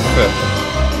that off.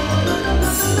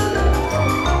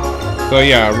 So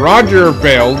yeah, Roger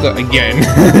failed again.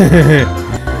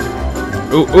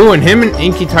 ooh, and him and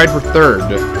Inky tied for third.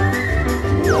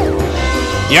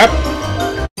 Yep.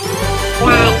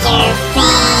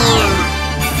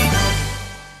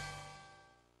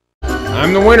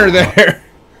 I'm the winner there.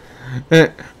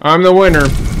 I'm the winner.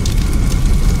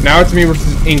 Now it's me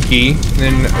versus Inky.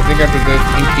 Then I think after this,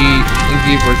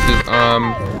 Inky versus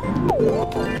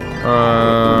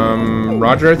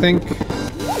Roger, I think.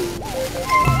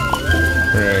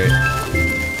 Alright.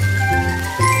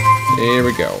 Here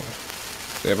we go.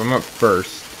 So yep, I'm up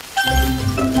first.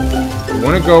 I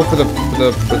want to go for the.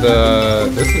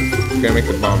 This is gonna make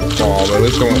the bomb fall, but at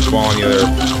least it won't fall on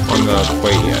the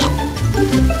plate yet.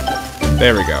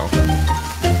 There we go.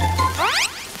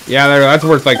 Yeah, that's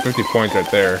worth like 50 points right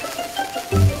there.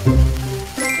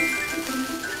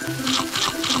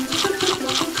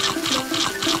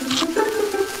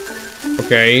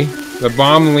 Okay, the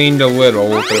bomb leaned a little,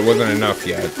 but it wasn't enough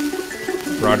yet.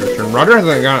 Roger's turn. Roger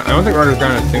hasn't got. I don't think Roger's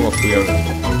gotten a single sweet out of this.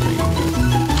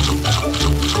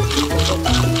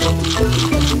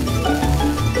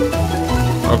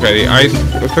 Okay, the ice.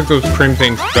 Looks like those cream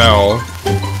things fell.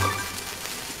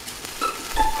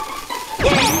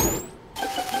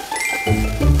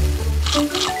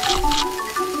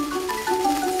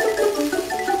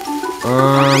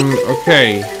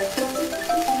 Okay.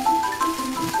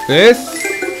 This?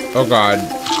 Oh god.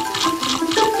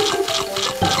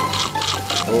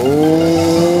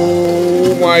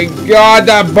 Oh my god,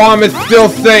 that bomb is still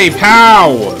safe.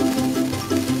 How?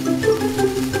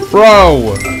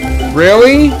 Bro.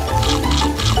 Really?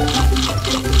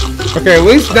 Okay, at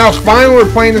least now finally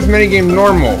we're playing this minigame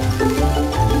normal.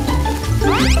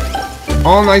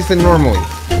 All nice and normally.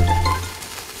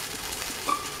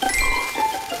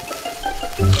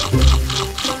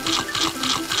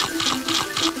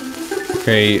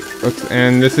 Okay,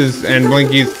 and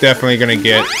Blinky's definitely gonna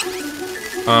get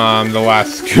the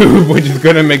last scoop, which is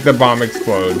gonna make the bomb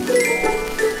explode.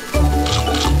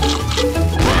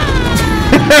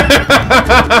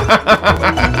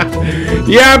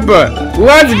 Yep,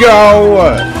 let's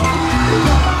go!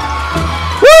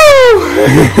 Woo!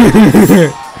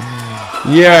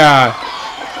 Yeah,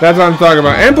 that's what I'm talking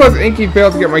about. And plus, Inky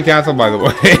failed to get my castle, by the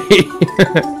way.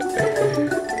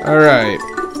 Alright.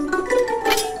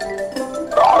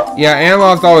 Yeah, and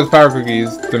lost all his power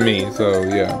cookies to me, so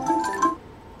yeah.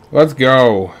 Let's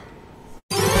go.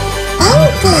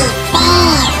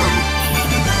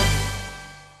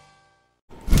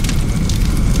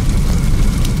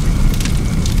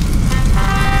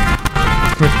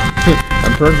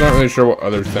 I'm personally not really sure what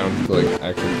other sounds to like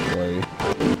actually play.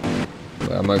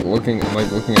 But I'm like looking at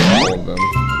all of them.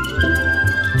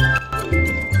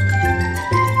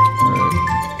 Alright.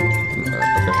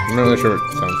 Okay, I'm not really sure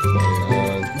what sounds to play.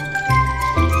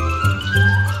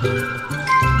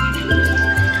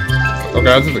 Okay,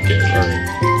 that's just a game.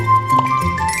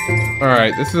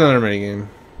 Alright, this is another minigame.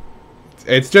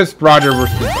 It's just Roger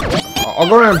versus. I'll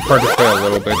go around and participate a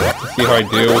little bit to see how I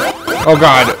do. Oh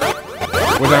god.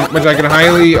 Which I can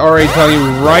highly already tell you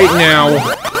right now.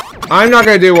 I'm not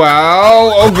gonna do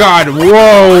well. Oh god,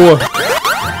 whoa!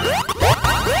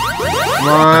 Come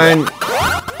on.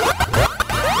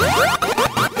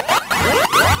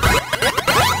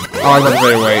 Oh, I was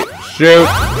very wait. Shoot!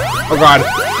 Oh god.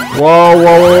 Whoa, whoa,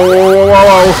 whoa, whoa, whoa,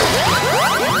 whoa!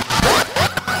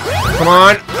 Come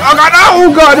on! Oh god, no!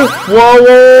 Oh god! Whoa,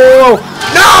 whoa, whoa!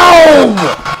 No!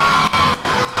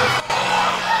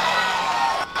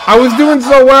 I was doing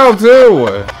so well too.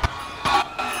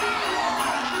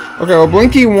 Okay, well,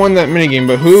 Blinky won that minigame,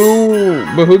 but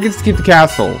who gets to keep the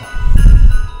castle?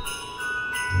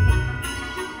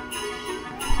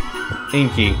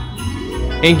 Inky.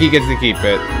 Inky gets to keep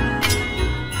it.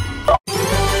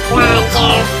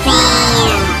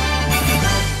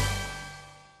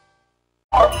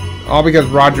 All because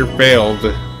Roger failed.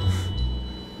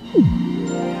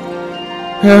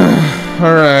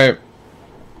 Alright.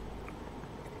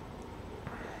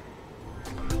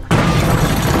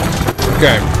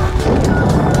 Okay.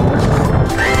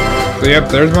 So yep,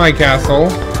 there's my castle.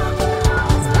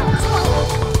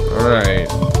 Alright.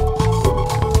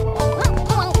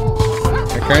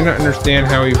 I kinda understand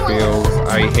how he feels.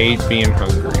 I hate being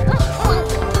hungry.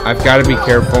 I've got to be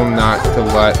careful not to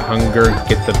let hunger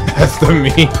get the best of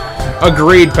me.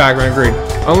 Agreed, Pac-Man, agreed.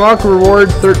 Unlock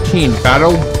reward 13,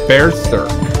 Battle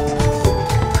Berserk.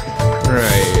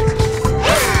 Right.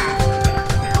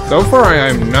 So far,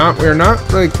 we're not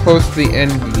really close to the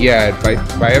end yet, but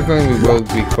I have a feeling we will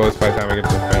be close by the time I get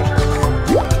to the finish.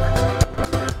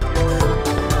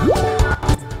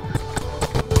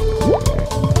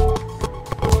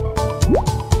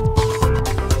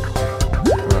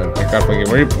 God, Blinky,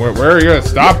 where are you gonna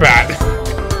stop at?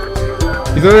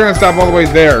 He's either gonna stop all the way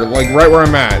there, like right where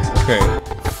I'm at. Okay.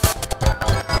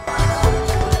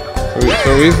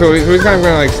 So he's kind of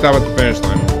gonna like stop at the finish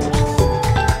line.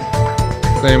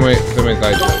 Same way I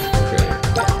did.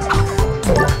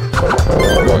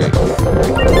 Okay.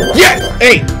 Yes!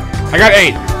 8! I got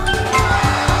 8!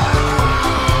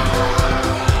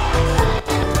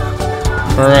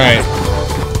 Alright.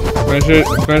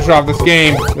 Finish off this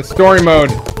game. The story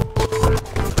mode.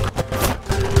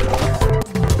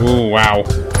 Ooh, wow.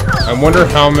 I wonder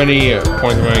how many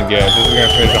points I'm gonna get. This is gonna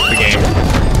finish off the game.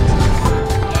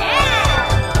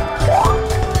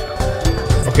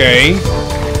 Okay.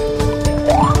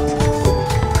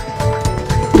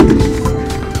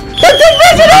 But then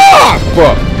finish it off!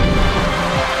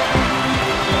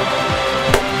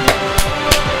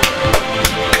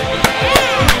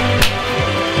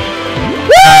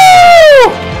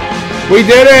 We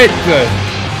did it!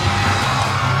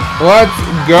 Let's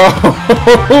go!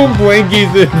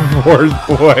 Blinky's in 4th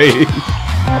place.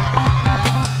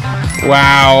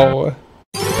 Wow.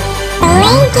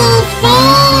 Blinky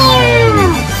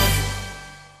fails!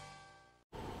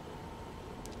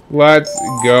 Let's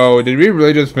go. Did we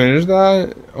really just finish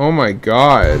that? Oh my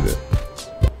god.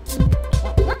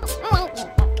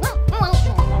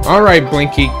 Alright,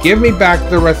 Blinky, give me back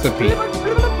the recipe.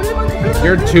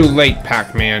 You're too late,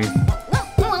 Pac-Man.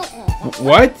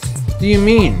 What do you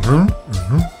mean?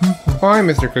 Fine,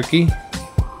 Mr. Cookie.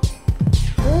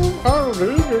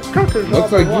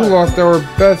 Looks like you lost our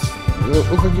best.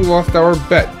 Looks like you lost our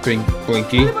bet,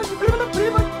 Blinky.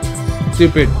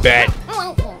 Stupid bet.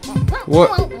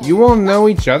 What? You all know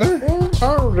each other?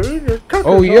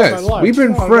 Oh yes, we've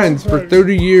been friends for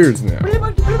 30 years now.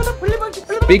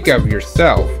 Speak of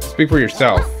yourself. Speak for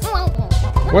yourself.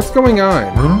 What's going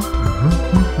on?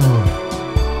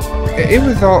 It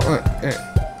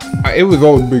was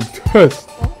all a big test.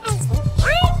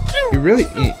 You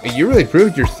really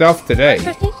proved yourself today.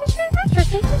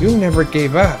 You never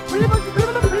gave up.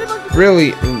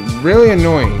 Really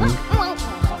annoying.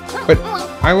 But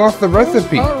I lost the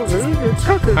recipe.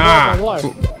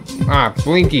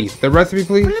 Blinky, the recipe,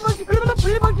 please.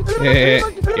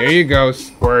 Here you go,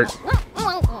 Squirt.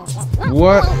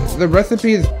 What? The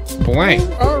recipe is blank.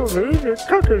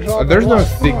 There's no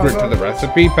secret to the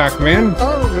recipe, Pac-Man.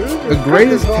 The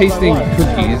greatest tasting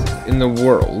cookies in the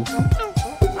world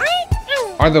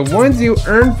are the ones you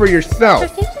earn for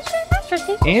yourself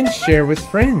and share with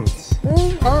friends.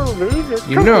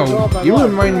 You know, you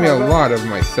remind me a lot of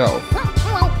myself.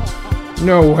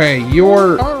 No way,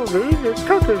 you're...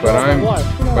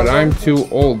 But I'm too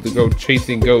old to go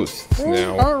chasing ghosts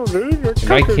now.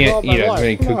 And I can't eat as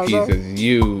many cookies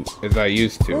as I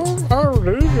used to.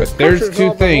 But there's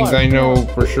 2 things I know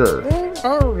for sure.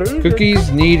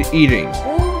 Cookies need eating.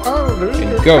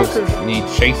 And ghosts need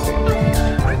chasing.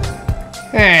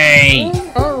 Hey!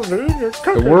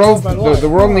 The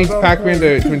world needs Pac-Man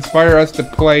to inspire us to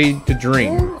play, to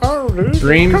dream.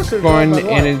 Dreams, fun,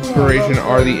 and inspiration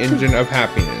are the engine of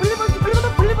happiness.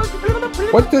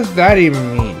 What does that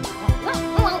even mean?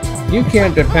 You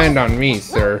can't depend on me,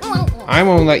 sir. I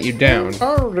won't let you down.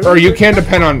 Or you can't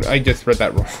depend on... I just read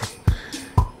that wrong.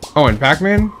 Oh, and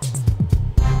Pac-Man?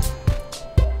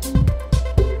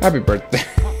 Happy birthday.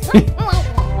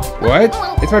 What?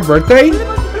 It's my birthday?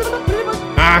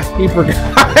 Ah, he forgot.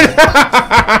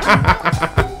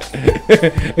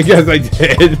 I guess I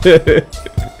did.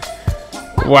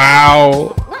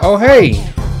 Wow. Oh, hey.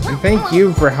 And thank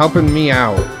you for helping me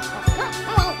out.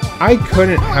 I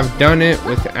couldn't have done it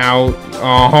without...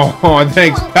 Oh,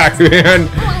 thanks, Pac-Man.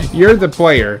 You're the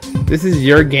player. This is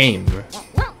your game.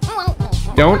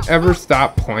 Don't ever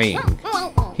stop playing.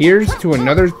 Here's to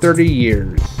another 30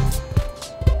 years.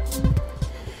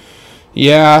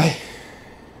 Yeah.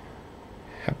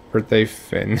 Happy birthday,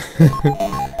 Finn.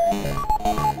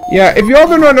 Yeah, if y'all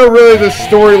do not know really the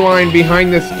storyline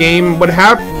behind this game, what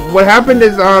happened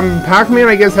is Pac-Man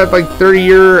I guess had like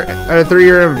 30-year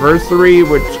anniversary,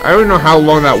 which I don't know how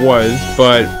long that was,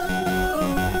 but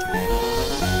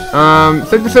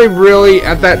safe to say really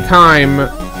at that time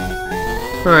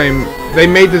they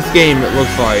made this game, it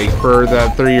looks like, for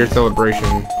the 30-year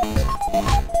celebration.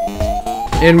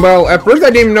 And well, at first I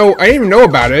didn't even know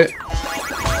about it,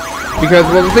 because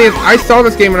well, the thing is, I saw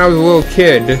this game when I was a little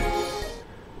kid.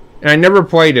 And I never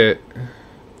played it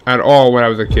at all when I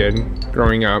was a kid,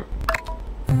 growing up.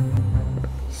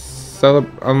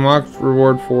 Unlocked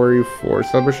reward for you for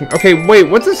celebration. Okay, wait,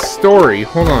 what's the story?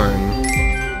 Hold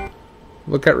on.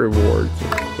 Look at rewards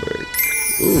real quick.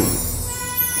 Ooh.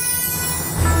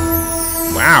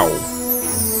 Wow.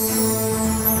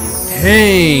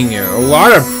 Dang, a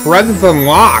lot of presents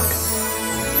unlocked.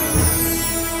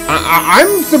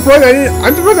 I'm surprised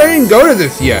I'm surprised I didn't go to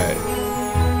this yet.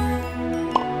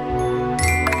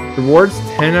 Rewards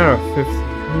 10 out of 50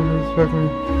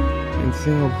 in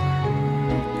single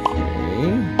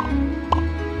player.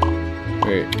 Okay.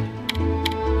 Wait.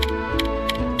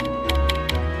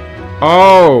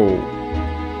 Oh.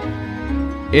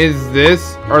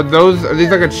 Are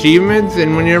these like achievements?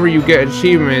 And whenever you get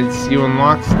achievements, you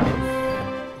unlock stuff.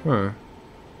 Huh.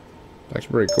 That's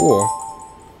pretty cool.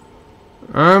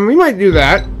 We might do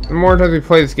that. The more times we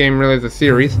play this game, really, as a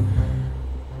series.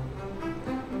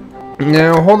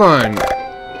 Now, hold on.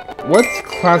 What's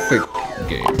classic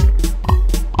game?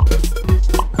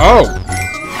 Oh!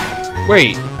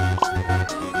 Wait.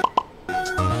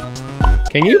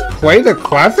 Can you play the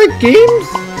classic games?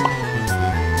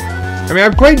 I mean,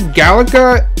 I've played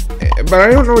Galaga, but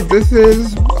I don't know what this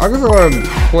is. I guess I'll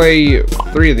play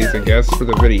 3 of these, I guess, for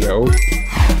the video.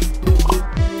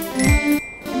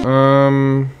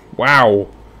 Wow.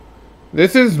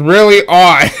 This is really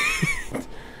odd.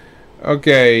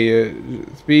 Okay,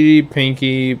 Speedy,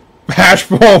 Pinky,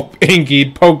 Bashful,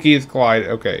 Inky, Pokey is Clyde.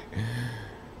 Okay.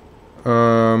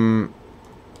 Oh,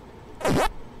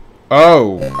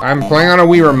 I'm playing on a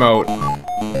Wii remote.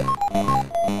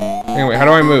 Anyway, how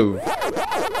do I move?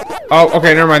 Oh,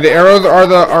 okay, never mind. The arrows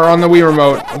are on the Wii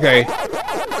remote. Okay.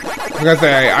 I was gonna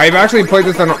say, I've actually played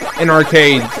this in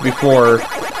arcades before.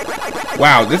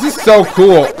 Wow, this is so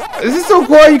cool. This is so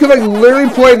cool. You can like literally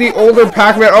play the older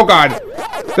Pac-Man. Oh god,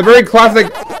 the very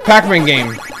classic Pac-Man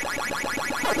game.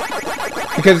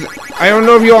 Because I don't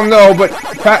know if you all know, but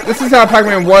this is how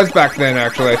Pac-Man was back then.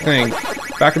 Actually, I think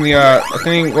back in the I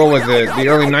think what was it, the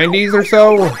early '90s or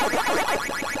so.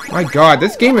 My god,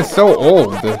 this game is so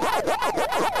old.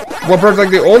 Well, perhaps like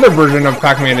the older version of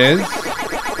Pac-Man is.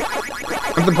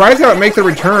 I'm surprised how it makes a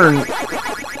return.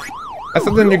 That's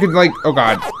something you could like. Oh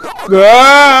god.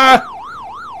 Ah!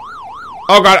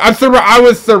 Oh god, I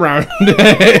was surrounded.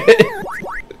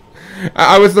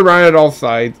 I was surrounded at all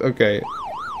sides. Okay.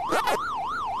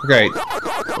 Okay.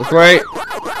 This way.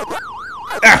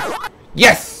 Ah!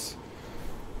 Yes!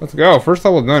 Let's go. First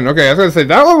level done. Okay, I was gonna say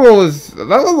that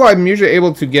level I'm usually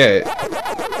able to get.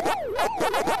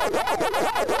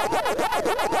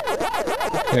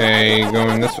 Okay,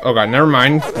 going this. Oh god, never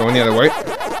mind. Going the other way.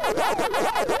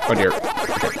 Oh dear. Okay.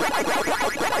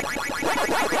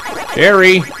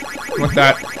 Jerry, what's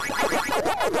that?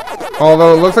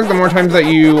 Although it looks like the more times that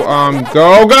you go.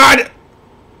 Oh god!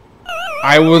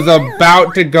 I was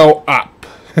about to go up.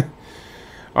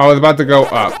 I was about to go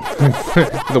up.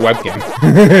 The webcam.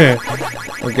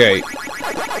 Okay.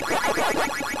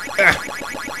 Ah.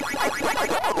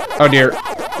 Oh dear.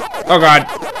 Oh god.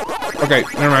 Okay,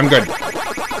 never mind, I'm good.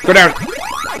 Go down.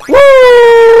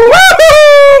 Woo!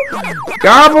 Woohoo!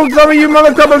 Gobbled some of you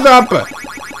motherfuckers up!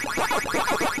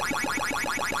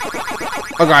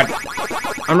 Oh god.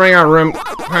 I'm running out of room.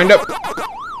 Kind of.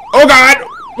 Oh god!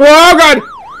 Oh god!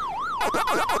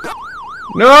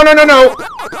 No, no, no, no!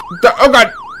 Oh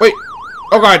god! Wait!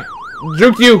 Oh god!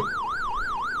 Juke you!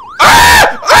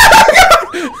 Ah!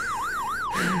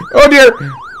 Oh dear!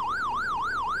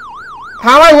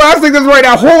 How am I lasting this right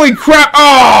now? Holy crap!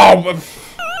 Oh!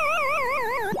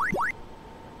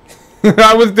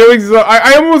 I was doing so.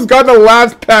 I almost got the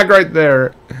last pack right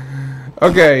there.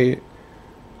 Okay.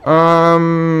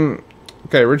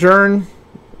 Okay, return.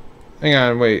 Hang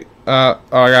on, wait. Oh,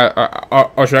 I got.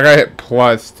 Oh, shit! I gotta hit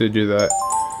plus to do that.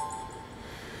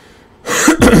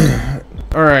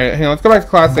 All right, hang on. Let's go back to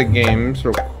classic games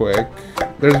real quick.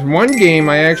 There's one game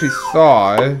I actually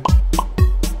saw.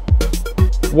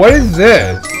 What is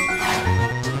this?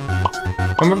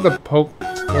 Some of the poke.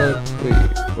 Wait,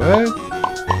 what?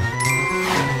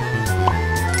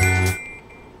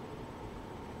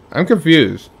 I'm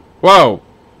confused. Whoa.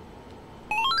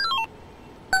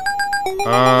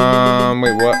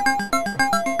 Wait, what?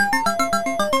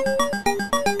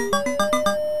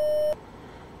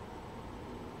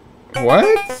 What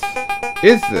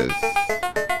is this?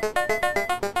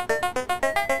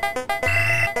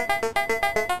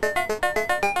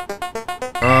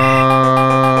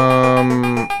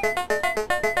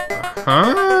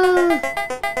 Huh?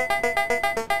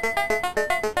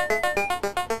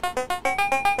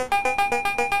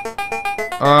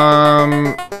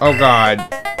 Oh god.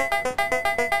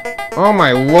 Oh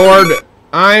my lord.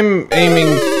 I'm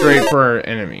aiming straight for our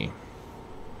enemy.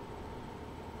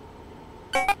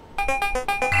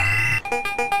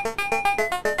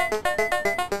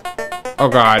 Oh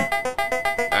god.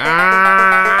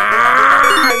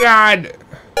 Ah, god.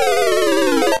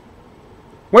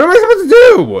 What am I supposed to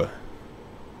do?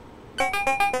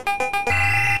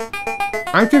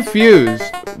 I'm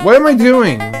confused. What am I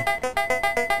doing?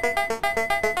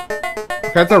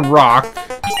 That's a rock.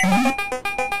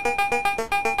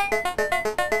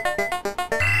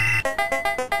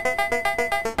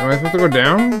 Am I supposed to go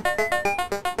down?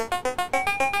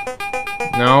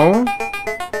 No?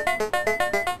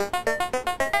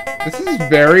 This is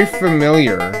very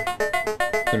familiar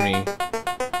to me.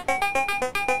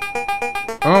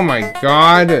 Oh my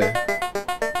god. It's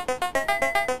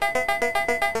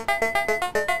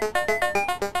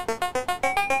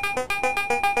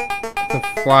a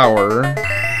flower.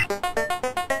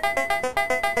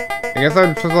 I guess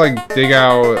I'm supposed to like dig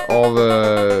out all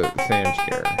the sand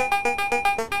here.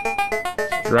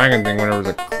 This dragon thing whenever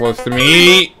it's close to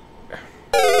me.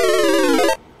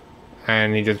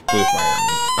 And he just blew fire at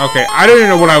me. Okay, I don't even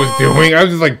know what I was doing. I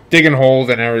was just like digging holes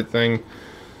and everything.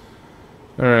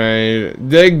 Alright.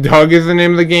 Dig Dug is the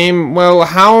name of the game. Well,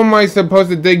 how am I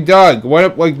supposed to dig Dug?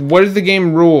 What is the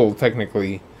game rule,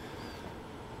 technically?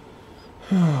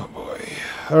 Oh boy.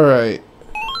 Alright.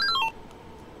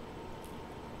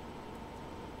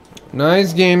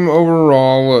 Nice game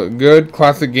overall. Good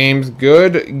classic games.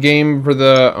 Good game for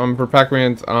the for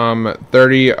Pac-Man's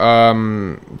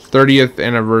 30th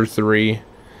anniversary.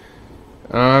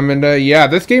 Yeah,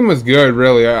 this game was good,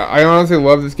 really. I honestly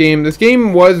love this game. This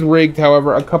game was rigged,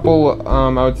 however, a couple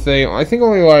I would say, I think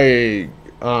only like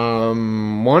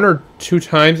 1 or 2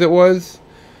 times it was.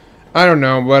 I don't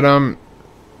know, but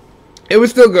it was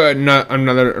still good, not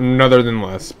another than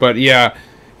less. But yeah.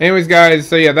 Anyways, guys,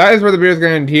 so yeah, that is where the video's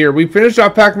gonna end here. We finished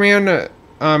off Pac-Man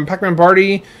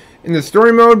Party in the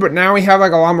story mode, but now we have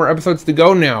like a lot more episodes to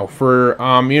go now for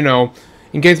you know,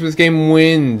 in case this game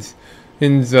wins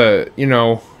you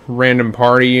know, random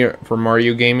party for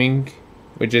Mario Gaming,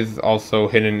 which is also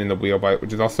hidden in the wheel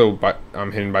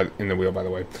in the wheel, by the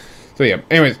way. So yeah,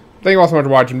 anyways, thank you all so much for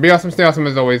watching. Be awesome, stay awesome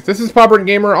as always. This is Pop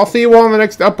Gamer. I'll see you all in the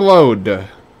next upload.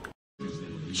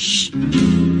 Shh.